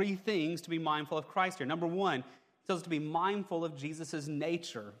us three things to be mindful of Christ here. Number one, he tells us to be mindful of Jesus'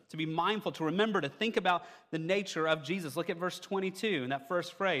 nature, to be mindful, to remember, to think about the nature of Jesus. Look at verse 22 in that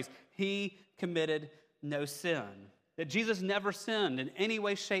first phrase. He committed no sin. That Jesus never sinned in any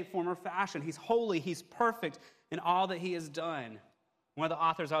way, shape, form, or fashion. He's holy. He's perfect in all that he has done. One of the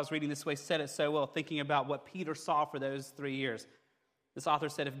authors I was reading this way said it so well, thinking about what Peter saw for those 3 years. This author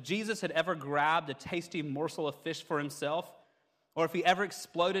said, if Jesus had ever grabbed a tasty morsel of fish for himself, or if he ever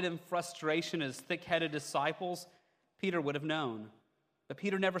exploded in frustration at his thick-headed disciples, Peter would have known. But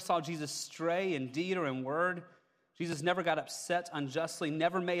Peter never saw Jesus stray in deed or in word. Jesus never got upset unjustly,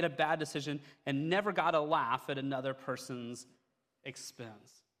 never made a bad decision, and never got a laugh at another person's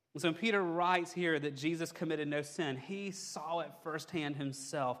expense. And so when Peter writes here that Jesus committed no sin, he saw it firsthand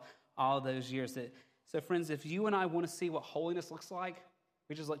himself all those years. So friends, if you and I want to see what holiness looks like,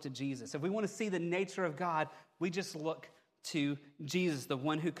 we just look to Jesus. If we want to see the nature of God, we just look to Jesus, the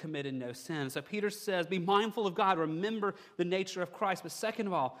one who committed no sin. So Peter says, be mindful of God, remember the nature of Christ. But second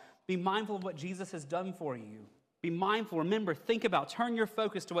of all, be mindful of what Jesus has done for you. Be mindful, remember, think about, turn your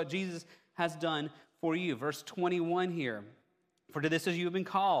focus to what Jesus has done for you. Verse 21 here, for to this as you have been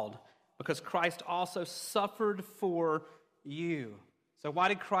called, because Christ also suffered for you. So why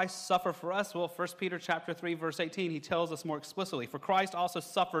did Christ suffer for us? Well, 1 Peter chapter 3, verse 18, he tells us more explicitly, for Christ also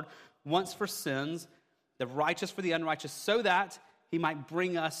suffered once for sins, the righteous for the unrighteous, so that he might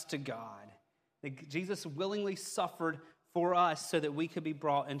bring us to God. That Jesus willingly suffered for us so that we could be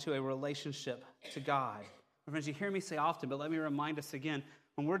brought into a relationship to God. My friends, you hear me say often, but let me remind us again,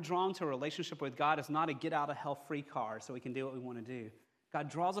 when we're drawn to a relationship with God, it's not a get-out-of-hell-free card so we can do what we want to do. God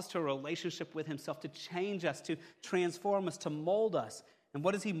draws us to a relationship with himself to change us, to transform us, to mold us. And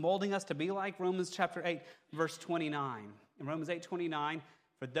what is he molding us to be like? Romans chapter 8, verse 29. In Romans 8:29,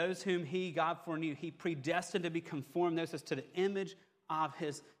 for those whom he, God foreknew, he predestined to be conformed, notice, to the image of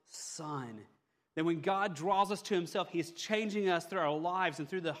his Son. Then when God draws us to himself, he is changing us through our lives and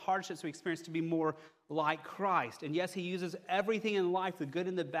through the hardships we experience to be more like Christ. And yes, he uses everything in life, the good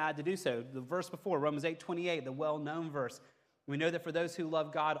and the bad, to do so. The verse before, Romans 8:28, the well-known verse. We know that for those who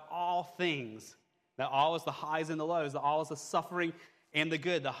love God, all things, that all is the highs and the lows, that all is the suffering and the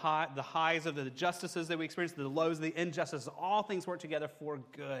good, the highs of the justices that we experience, the lows of the injustices, all things work together for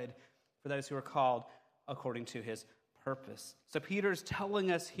good for those who are called according to his purpose. So Peter's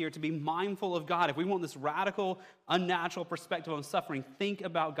telling us here to be mindful of God. If we want this radical, unnatural perspective on suffering, think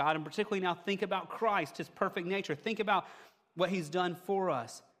about God, and particularly now think about Christ, his perfect nature. Think about what he's done for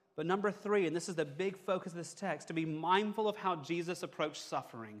us. But number 3, and this is the big focus of this text, to be mindful of how Jesus approached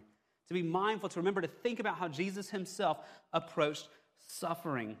suffering. To be mindful, to remember to think about how Jesus himself approached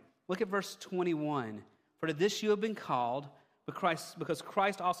suffering. Look at verse 21. For to this you have been called, because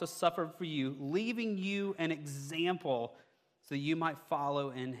Christ also suffered for you, leaving you an example so that you might follow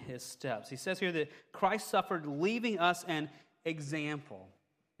in his steps. He says here that Christ suffered, leaving us an example.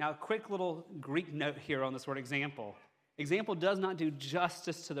 Now, a quick little Greek note here on this word example. Example does not do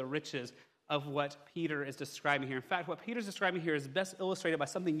justice to the riches of what Peter is describing here. In fact, what Peter's describing here is best illustrated by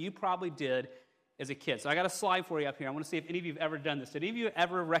something you probably did as a kid. So I got a slide for you up here. I want to see if any of you have ever done this. Did any of you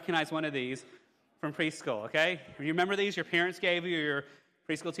ever recognize one of these from preschool, okay? You remember these? Your parents gave you, your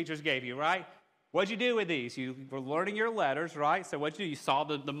preschool teachers gave you, right? What'd you do with these? You were learning your letters, right? So what'd you do? You saw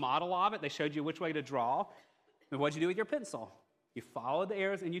the model of it. They showed you which way to draw. And what'd you do with your pencil? You followed the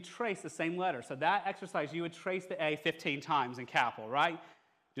arrows and you traced the same letter. So that exercise, you would trace the A 15 times in capital, right?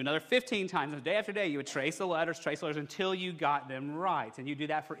 Do another 15 times. And day after day, you would trace the letters until you got them right. And you do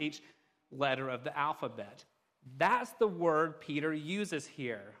that for each letter of the alphabet. That's the word Peter uses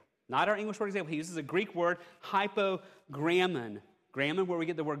here. Not our English word example. He uses a Greek word, hypogrammon. Grammon, where we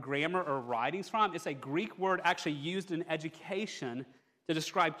get the word grammar or writings from, it's a Greek word actually used in education to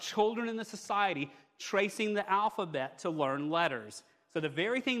describe children in the society tracing the alphabet to learn letters. So the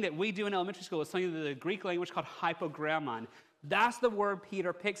very thing that we do in elementary school is something in the Greek language called hypogrammon. That's the word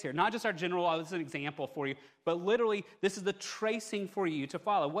Peter picks here. Not just our general, this is an example for you, but literally this is the tracing for you to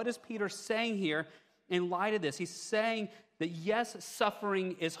follow. What is Peter saying here in light of this? He's saying that yes,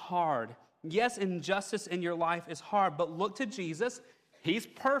 suffering is hard. Yes, injustice in your life is hard, but look to Jesus. He's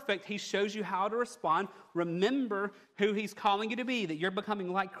perfect. He shows you how to respond. Remember who he's calling you to be, that you're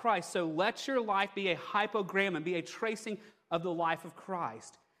becoming like Christ. So let your life be a hypogrammon, be a tracing of the life of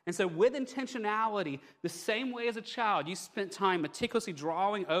Christ. And so with intentionality, the same way as a child, you spent time meticulously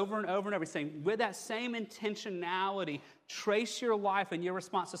drawing over and over and over, saying, with that same intentionality, trace your life and your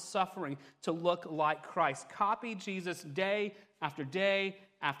response to suffering to look like Christ. Copy Jesus day after day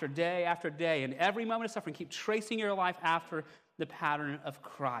after day after day. And every moment of suffering, keep tracing your life after the pattern of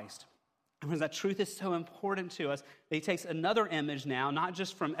Christ. And because that truth is so important to us, that he takes another image now, not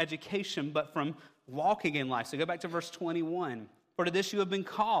just from education, but from walking in life. So go back to verse 21. For to this you have been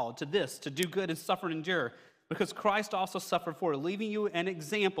called, to this, to do good and suffer and endure, because Christ also suffered for, leaving you an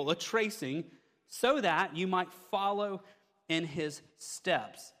example, a tracing, so that you might follow in his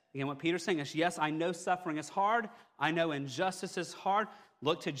steps. Again, what Peter's saying is, yes, I know suffering is hard. I know injustice is hard.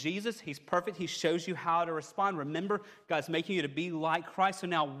 Look to Jesus. He's perfect. He shows you how to respond. Remember, God's making you to be like Christ. So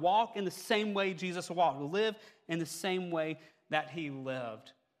now walk in the same way Jesus walked. Live in the same way that he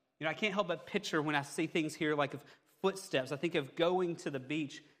lived. You know, I can't help but picture when I see things here like of footsteps. I think of going to the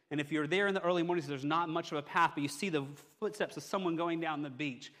beach. And if you're there in the early mornings, there's not much of a path, but you see the footsteps of someone going down the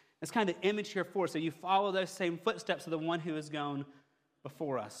beach. That's kind of the image here for us. So you follow those same footsteps of the one who has gone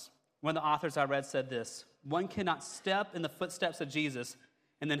before us. One of the authors I read said this: one cannot step in the footsteps of Jesus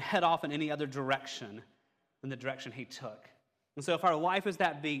and then head off in any other direction than the direction he took. And so if our life is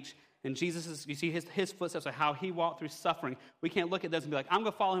that beach, and Jesus is, you see his footsteps of how he walked through suffering, we can't look at those and be like, I'm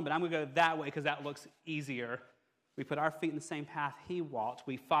going to follow him, but I'm going to go that way because that looks easier. We put our feet in the same path he walked.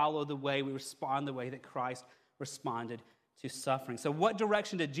 We follow the way, we respond the way that Christ responded to suffering. So what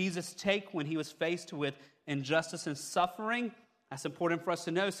direction did Jesus take when he was faced with injustice and suffering? That's important for us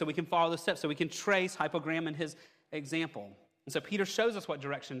to know so we can follow the steps, so we can trace hypogrammon his example. And so Peter shows us what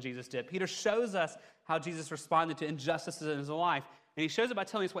direction Jesus did. Peter shows us how Jesus responded to injustices in his life. And he shows it by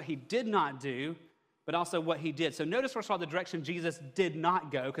telling us what he did not do, but also what he did. So notice, first of all, the direction Jesus did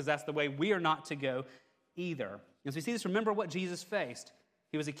not go, because that's the way we are not to go either. As we see this, remember what Jesus faced.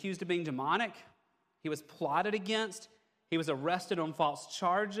 He was accused of being demonic. He was plotted against. He was arrested on false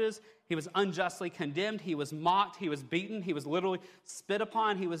charges. He was unjustly condemned. He was mocked. He was beaten. He was literally spit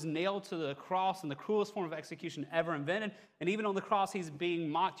upon. He was nailed to the cross in the cruelest form of execution ever invented. And even on the cross, he's being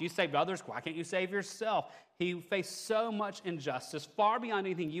mocked. You saved others. Why can't you save yourself? He faced so much injustice, far beyond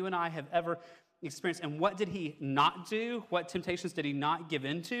anything you and I have ever experienced. And what did he not do? What temptations did he not give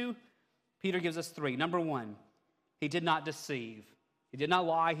into? Peter gives us 3. Number 1, he did not deceive. He did not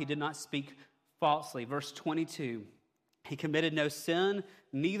lie. He did not speak falsely. Verse 22, he committed no sin,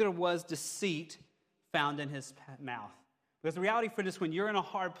 neither was deceit found in his mouth. Because the reality, friend, is when you're in a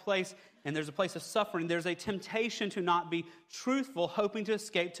hard place and there's a place of suffering, there's a temptation to not be truthful, hoping to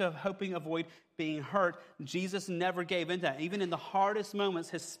escape, to hoping avoid being hurt. Jesus never gave in to that. Even in the hardest moments,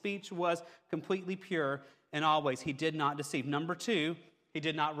 his speech was completely pure, and always he did not deceive. Number 2, he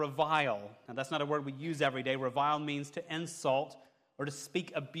did not revile. Now, that's not a word we use every day. Revile means to insult or to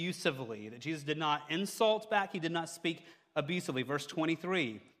speak abusively. That Jesus did not insult back. He did not speak abusively. Verse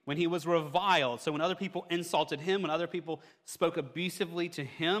 23, when he was reviled, so when other people insulted him, when other people spoke abusively to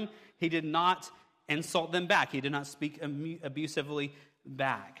him, he did not insult them back. He did not speak abusively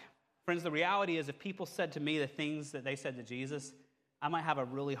back. Friends, the reality is if people said to me the things that they said to Jesus, I might have a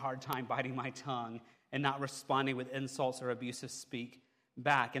really hard time biting my tongue and not responding with insults or abusive speak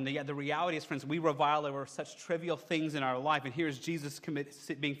back. And the reality is, friends, we revile over such trivial things in our life. And here's Jesus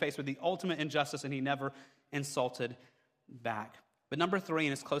being faced with the ultimate injustice, and he never insulted back. But number 3,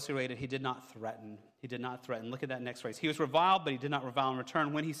 and it's closely related, he did not threaten. He did not threaten. Look at that next phrase. He was reviled, but he did not revile in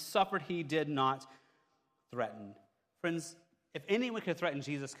return. When he suffered, he did not threaten. Friends, if anyone could threaten,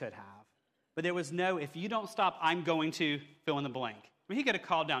 Jesus could have. But there was no, if you don't stop, I'm going to fill in the blank. I mean, he could have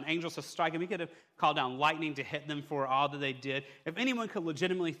called down angels to strike him. He could have called down lightning to hit them for all that they did. If anyone could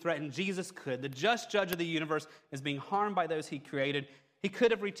legitimately threaten, Jesus could. The just judge of the universe is being harmed by those he created. He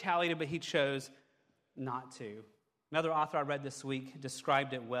could have retaliated, but he chose not to. Another author I read this week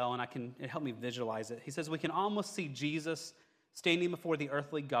described it well, and it helped me visualize it. He says, we can almost see Jesus standing before the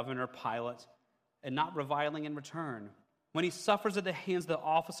earthly governor, Pilate, and not reviling in return. When he suffers at the hands of the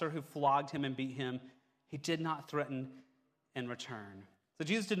officer who flogged him and beat him, he did not threaten in return. So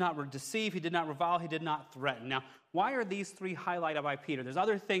Jesus did not deceive, he did not revile, he did not threaten. Now, why are these 3 highlighted by Peter? There's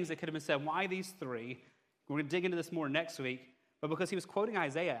other things that could have been said. Why these 3? We're going to dig into this more next week, but because he was quoting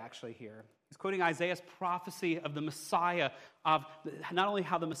Isaiah actually here. He's quoting Isaiah's prophecy of the Messiah, of not only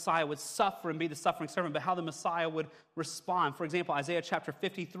how the Messiah would suffer and be the suffering servant, but how the Messiah would respond. For example, Isaiah chapter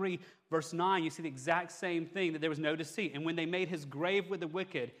 53, verse 9, you see the exact same thing, that there was no deceit. And when they made his grave with the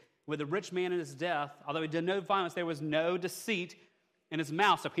wicked, with the rich man in his death, although he did no violence, there was no deceit in his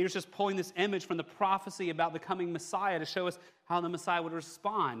mouth. So Peter's just pulling this image from the prophecy about the coming Messiah to show us how the Messiah would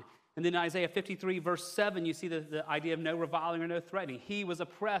respond. And then in Isaiah 53, verse 7, you see the idea of no reviling or no threatening. He was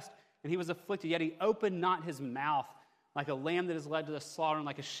oppressed and he was afflicted, yet he opened not his mouth. Like a lamb that is led to the slaughter, and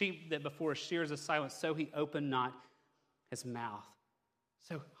like a sheep that before shears is silent, so he opened not his mouth.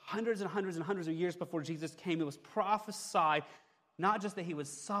 So hundreds and hundreds and hundreds of years before Jesus came, it was prophesied not just that he would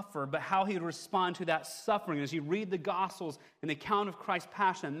suffer, but how he would respond to that suffering. As you read the Gospels and the account of Christ's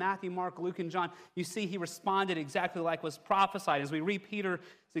passion in Matthew, Mark, Luke, and John, you see he responded exactly like was prophesied. As we read Peter's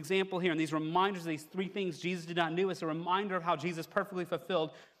example here, and these reminders of these 3 things Jesus did not do, it's a reminder of how Jesus perfectly fulfilled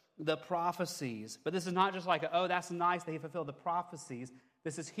the prophecies. But this is not just like, oh, that's nice that he fulfilled the prophecies.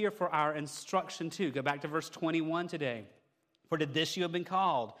 This is here for our instruction too. Go back to verse 21 today. For to this you have been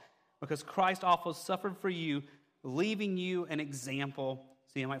called, because Christ also suffered for you, leaving you an example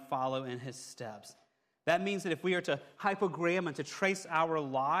so you might follow in his steps. That means that if we are to hypogram and to trace our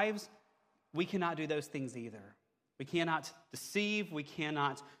lives, we cannot do those things either. We cannot deceive, we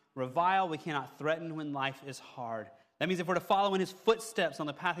cannot revile, we cannot threaten when life is hard. That means if we're to follow in his footsteps on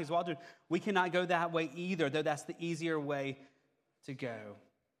the path he's walked through, we cannot go that way either, though that's the easier way to go.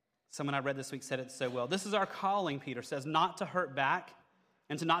 Someone I read this week said it so well. This is our calling, Peter says, not to hurt back,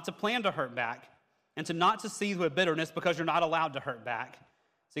 and to not to plan to hurt back, and to not to seethe with bitterness because you're not allowed to hurt back.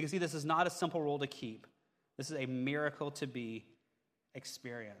 So you can see this is not a simple rule to keep. This is a miracle to be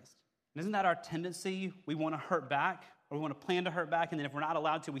experienced. And isn't that our tendency? We want to hurt back, or we want to plan to hurt back, and then if we're not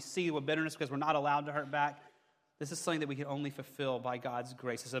allowed to, we seethe with bitterness because we're not allowed to hurt back. This is something that we can only fulfill by God's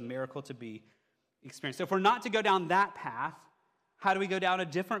grace. It's a miracle to be experienced. So if we're not to go down that path, how do we go down a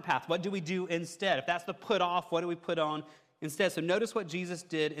different path? What do we do instead? If that's the put off, what do we put on instead? So notice what Jesus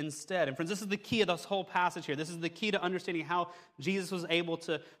did instead. And friends, this is the key of this whole passage here. This is the key to understanding how Jesus was able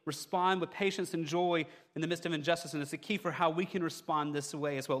to respond with patience and joy in the midst of injustice. And it's the key for how we can respond this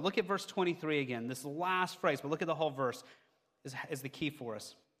way as well. Look at verse 23 again. This last phrase, but look at the whole verse is the key for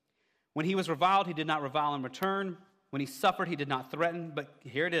us. When he was reviled, he did not revile in return. When he suffered, he did not threaten. But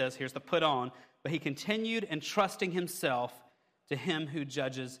here it is, here's the put on. But he continued entrusting himself to him who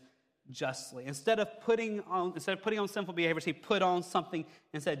judges justly. Instead of putting on sinful behaviors, he put on something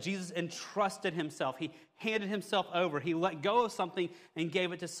instead. Jesus entrusted himself. He handed himself over. He let go of something and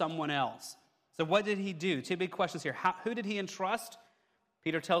gave it to someone else. So what did he do? Two big questions here. Who did he entrust?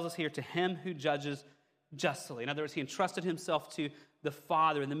 Peter tells us here, to him who judges justly. In other words, he entrusted himself to the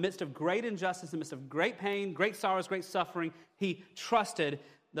Father. In the midst of great injustice, in the midst of great pain, great sorrows, great suffering, he trusted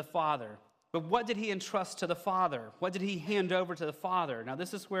the Father. But what did he entrust to the Father? What did he hand over to the Father? Now,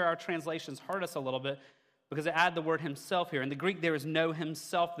 this is where our translations hurt us a little bit because they add the word himself here. In the Greek, there is no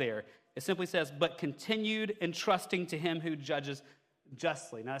himself there. It simply says, but continued entrusting to him who judges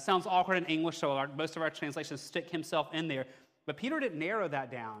justly. Now, it sounds awkward in English, so most of our translations stick himself in there. But Peter didn't narrow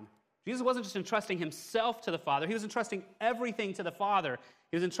that down. Jesus wasn't just entrusting himself to the Father. He was entrusting everything to the Father.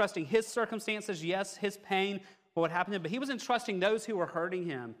 He was entrusting his circumstances, yes, his pain, what happened to him, but he was entrusting those who were hurting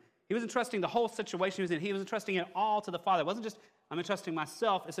him. He was entrusting the whole situation he was in. He was entrusting it all to the Father. It wasn't just, I'm entrusting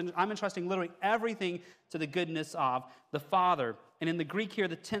myself. I'm entrusting literally everything to the goodness of the Father. And in the Greek here,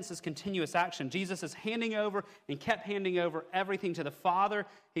 the tense is continuous action. Jesus is handing over and kept handing over everything to the Father.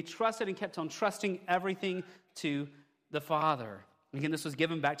 He trusted and kept on trusting everything to the Father. Again, this was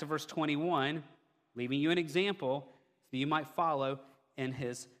given back to verse 21, leaving you an example so that you might follow in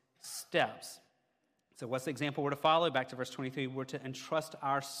his steps. So what's the example we're to follow? Back to verse 23, we're to entrust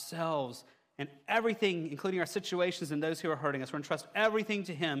ourselves and everything, including our situations and those who are hurting us. We're to entrust everything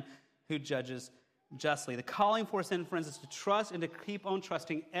to him who judges justly. The calling for us then, friends, is to trust and to keep on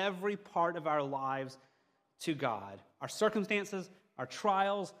trusting every part of our lives to God. Our circumstances, our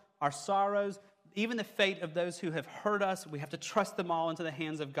trials, our sorrows, even the fate of those who have hurt us, we have to trust them all into the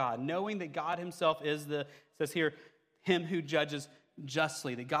hands of God, knowing that God himself is says here, him who judges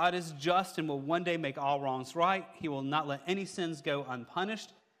justly. That God is just and will one day make all wrongs right. He will not let any sins go unpunished.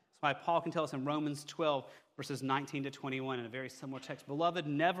 That's why Paul can tell us in Romans 12, verses 19 to 21, in a very similar text, beloved,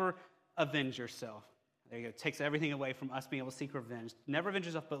 never avenge yourself. There you go. It takes everything away from us being able to seek revenge. Never avenge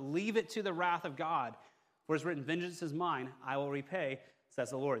yourself, but leave it to the wrath of God. For it is written, vengeance is mine, I will repay,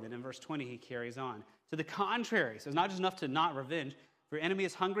 says the Lord. Then in verse 20, he carries on. To the contrary, so it's not just enough to not revenge. If your enemy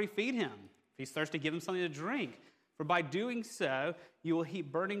is hungry, feed him. If he's thirsty, give him something to drink. For by doing so, you will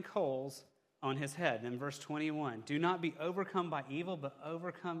heap burning coals on his head. Then verse 21, do not be overcome by evil, but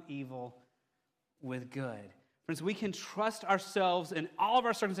overcome evil with good. Friends, we can trust ourselves in all of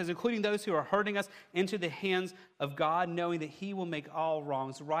our circumstances, including those who are hurting us, into the hands of God, knowing that he will make all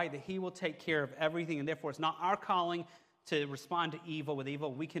wrongs right, that he will take care of everything, and therefore it's not our calling to respond to evil with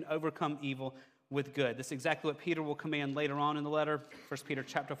evil. We can overcome evil with good. This is exactly what Peter will command later on in the letter. 1 Peter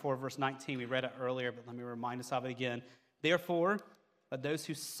chapter 4, verse 19. We read it earlier, but let me remind us of it again. Therefore, let those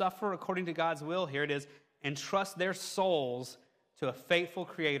who suffer according to God's will, here it is, entrust their souls to a faithful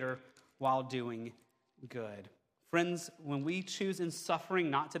Creator while doing good. Friends, when we choose in suffering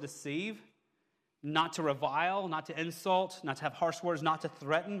not to deceive, not to revile, not to insult, not to have harsh words, not to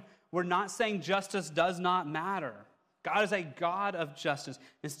threaten, we're not saying justice does not matter. God is a God of justice.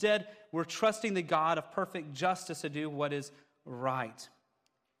 Instead, we're trusting the God of perfect justice to do what is right.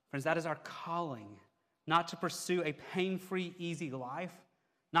 Friends, that is our calling, not to pursue a pain-free, easy life,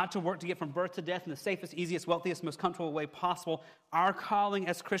 not to work to get from birth to death in the safest, easiest, wealthiest, most comfortable way possible. Our calling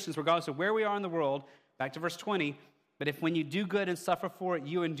as Christians, regardless of where we are in the world, back to verse 20, but if when you do good and suffer for it,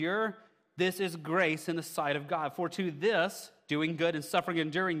 you endure, this is grace in the sight of God. For to this, doing good and suffering and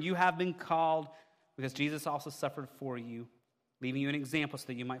enduring, you have been called, because Jesus also suffered for you, leaving you an example so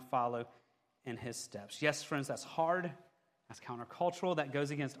that you might follow in his steps. Yes, friends, that's hard. That's countercultural. That goes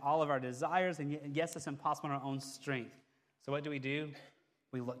against all of our desires. And yes, it's impossible in our own strength. So what do?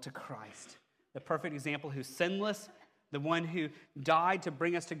 We look to Christ, the perfect example who's sinless, the one who died to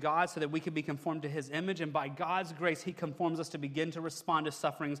bring us to God so that we could be conformed to his image. And by God's grace, he conforms us to begin to respond to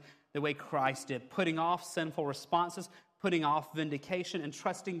sufferings the way Christ did, putting off sinful responses, putting off vindication, and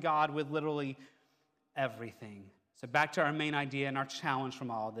trusting God with literally everything. So back to our main idea and our challenge from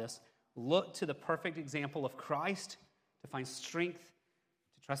all of this. Look to the perfect example of Christ to find strength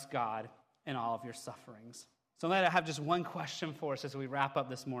to trust God in all of your sufferings. So I have just one question for us as we wrap up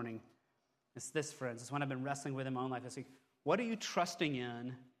this morning. It's this, friends. It's one I've been wrestling with in my own life this week. What are you trusting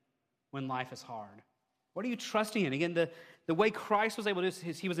in when life is hard? What are you trusting in? Again, the way Christ was able to do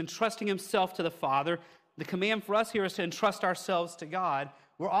this, he was entrusting himself to the Father. The command for us here is to entrust ourselves to God.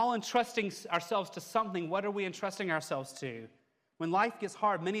 We're all entrusting ourselves to something. What are we entrusting ourselves to? When life gets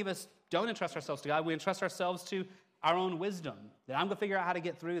hard, many of us don't entrust ourselves to God. We entrust ourselves to our own wisdom, that I'm going to figure out how to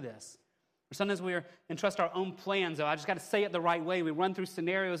get through this. Or sometimes we entrust our own plans. Oh, I just got to say it the right way. We run through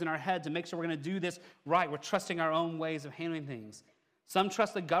scenarios in our head to make sure we're going to do this right. We're trusting our own ways of handling things. Some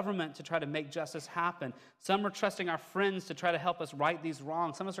trust the government to try to make justice happen. Some are trusting our friends to try to help us right these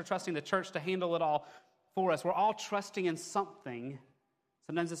wrongs. Some of us are trusting the church to handle it all for us. We're all trusting in something.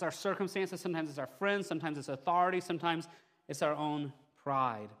 Sometimes it's our circumstances. Sometimes it's our friends. Sometimes it's authority. Sometimes it's our own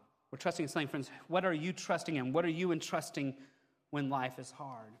pride. We're trusting in something. Friends, what are you trusting in? What are you entrusting when life is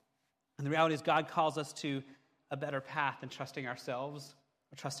hard? And the reality is God calls us to a better path than trusting ourselves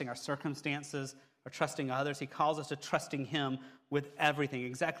or trusting our circumstances or trusting others. He calls us to trusting Him with everything.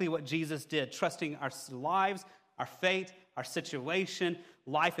 Exactly what Jesus did, trusting our lives, our fate, our situation,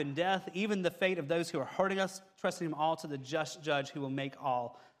 life and death, even the fate of those who are hurting us, trusting Him all to the just judge who will make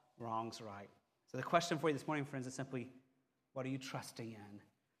all wrongs right. So the question for you this morning, friends, is simply, what are you trusting in?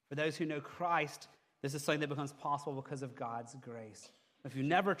 For those who know Christ, this is something that becomes possible because of God's grace. If you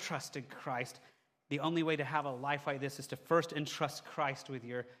never trusted Christ, the only way to have a life like this is to first entrust Christ with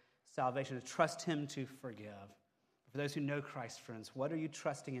your salvation, to trust Him to forgive. For those who know Christ, friends, what are you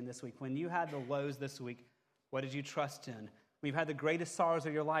trusting in this week? When you had the lows this week, what did you trust in? When you've had the greatest sorrows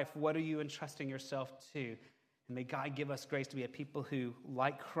of your life, what are you entrusting yourself to? And may God give us grace to be a people who,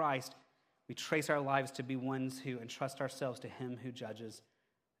 like Christ, we trace our lives to be ones who entrust ourselves to Him who judges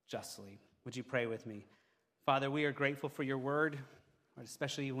justly. Would you pray with me? Father, we are grateful for your word,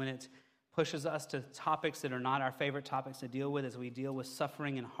 especially when it pushes us to topics that are not our favorite topics to deal with as we deal with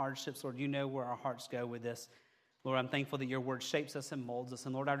suffering and hardships. Lord, you know where our hearts go with this. Lord, I'm thankful that your word shapes us and molds us.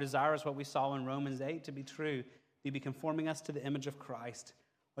 And Lord, our desire is what we saw in Romans 8 to be true. That you be conforming us to the image of Christ.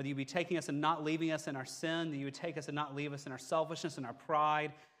 Whether you be taking us and not leaving us in our sin, that you would take us and not leave us in our selfishness and our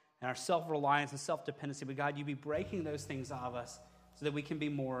pride and our self-reliance and self-dependency. But God, you be breaking those things out of us so that we can be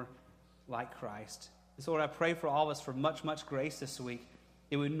more like Christ. And so Lord, I pray for all of us for much, much grace this week.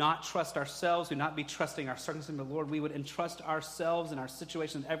 That we would not trust ourselves, we would not be trusting our circumstances, but Lord, we would entrust ourselves and our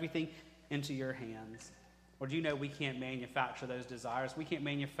situations, everything into your hands. Lord, you know we can't manufacture those desires. We can't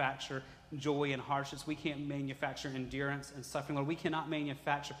manufacture joy and hardships. We can't manufacture endurance and suffering. Lord, we cannot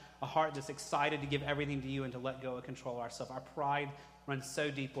manufacture a heart that's excited to give everything to you and to let go and control ourselves. Our pride runs so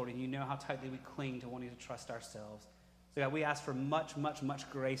deep, Lord, and you know how tightly we cling to wanting to trust ourselves. So God, we ask for much, much, much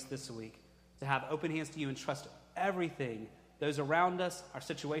grace this week to have open hands to you and trust everything, those around us, our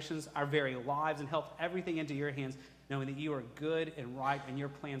situations, our very lives and health, everything into your hands, knowing that you are good and right and your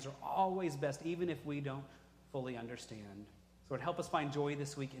plans are always best, even if we don't fully understand. So Lord, help us find joy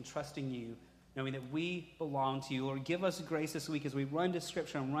this week in trusting you, knowing that we belong to you. Lord, give us grace this week as we run to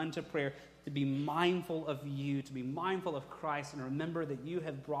Scripture and run to prayer to be mindful of you, to be mindful of Christ, and remember that you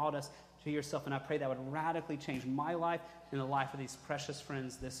have brought us to yourself. And I pray that would radically change my life and the life of these precious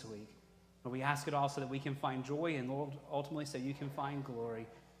friends this week. Lord, we ask it all so that we can find joy, and Lord, ultimately so you can find glory.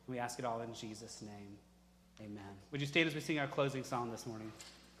 And we ask it all in Jesus' name. Amen. Would you stand as we sing our closing song this morning?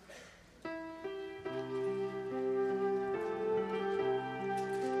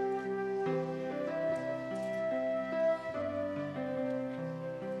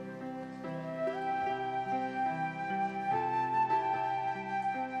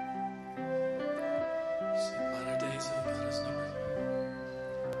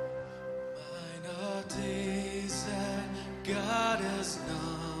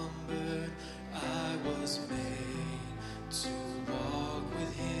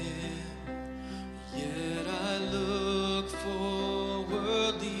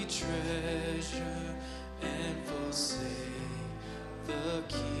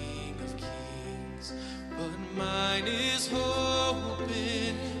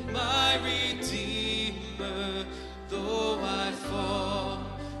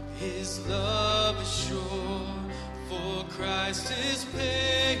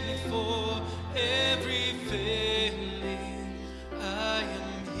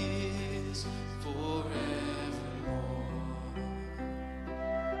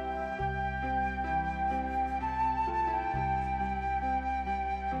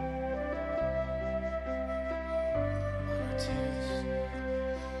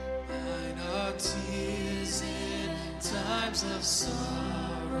 Of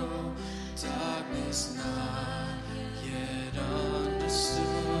sorrow, darkness not yet understood.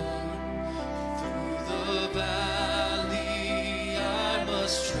 Through the valley I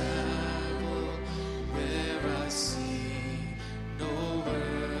must travel, where I see no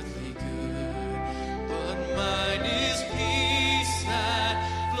earthly good, but mine is peace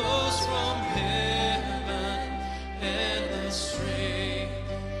that flows from heaven, and the strength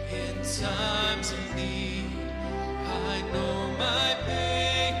in times of need. I know my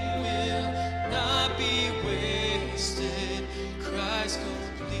pain will not be wasted. Christ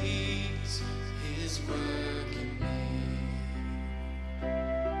completes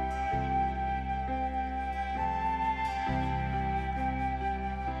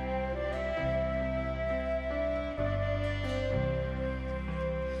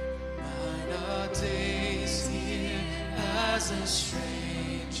as a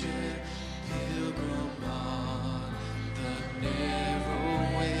stranger, pilgrim on the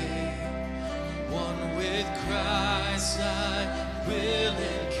narrow way. One with Christ I will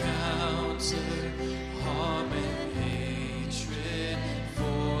encounter harm and hatred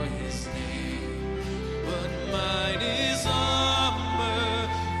for his name. But mine is armor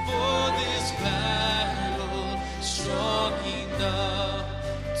for this battle, strong enough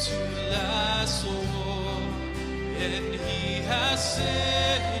to last a war. And he has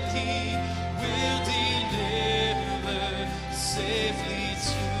said he will deliver safely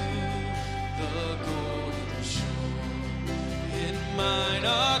to the golden shore. And mine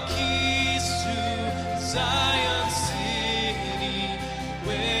are keys to Zion city,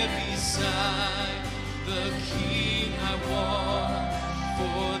 where beside the King I walk.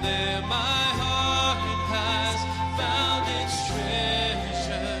 For there my heart has found its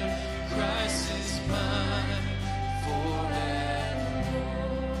treasure. Christ is mine forevermore.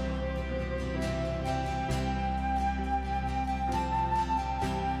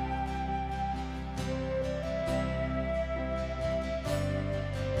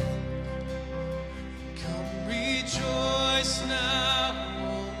 Come rejoice now,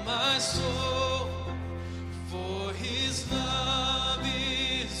 O my soul, for his love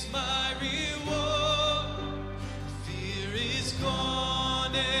is my reward. Fear is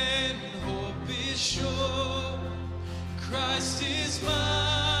gone and hope is sure. Christ is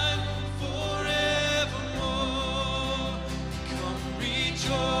mine forevermore. Come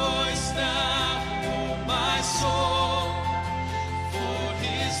rejoice now, O my soul, for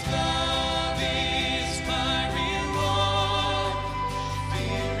his love is my reward.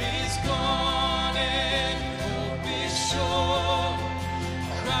 Fear is gone and hope is sure.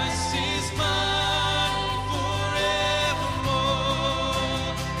 Christ is mine forevermore.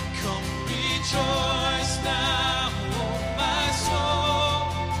 Come rejoice now, O my soul,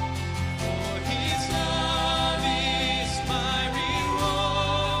 for his love is my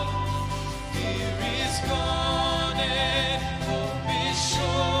reward. Fear is gone and hope is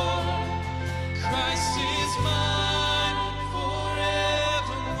sure. Christ is mine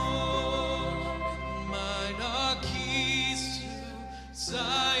forevermore. Mine are keys to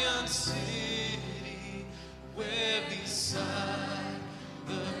Zion city, where beside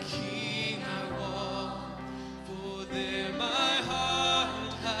the King I walk. For there my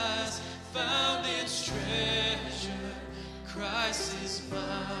heart has found its treasure. Christ is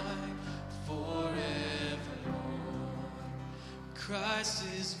mine forevermore. Christ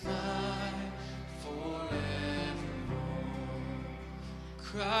is mine forevermore.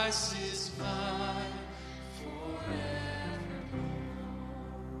 Christ is mine forevermore.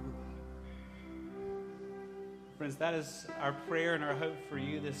 Friends, that is our prayer and our hope for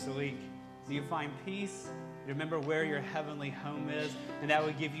you this week. Do you find peace? Remember where your heavenly home is, and that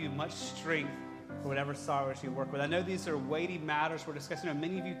would give you much strength for whatever sorrows you work with. I know these are weighty matters we're discussing. I know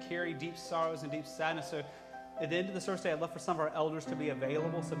many of you carry deep sorrows and deep sadness, so at the end of the service today, I'd love for some of our elders to be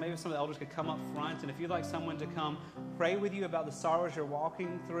available. So maybe some of the elders could come up front. And if you'd like someone to come pray with you about the sorrows you're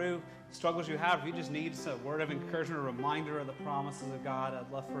walking through, struggles you have, if you just need a word of encouragement, a reminder of the promises of God,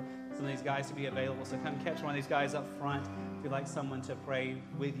 I'd love for some of these guys to be available. So come catch one of these guys up front if you'd like someone to pray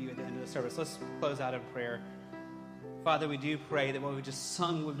with you at the end of the service. Let's close out in prayer. Father, we do pray that what we just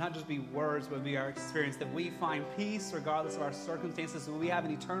sung would not just be words, but would be our experience, that we find peace regardless of our circumstances, that we have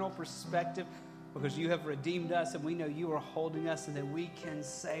an eternal perspective because you have redeemed us and we know you are holding us, and that we can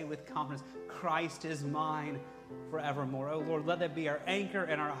say with confidence, Christ is mine forevermore. Oh Lord, let that be our anchor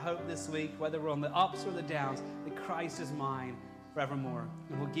and our hope this week, whether we're on the ups or the downs, that Christ is mine forevermore.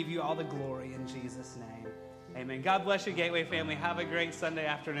 And we'll give you all the glory in Jesus' name. Amen. God bless you, Gateway family. Have a great Sunday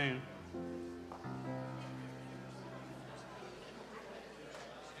afternoon.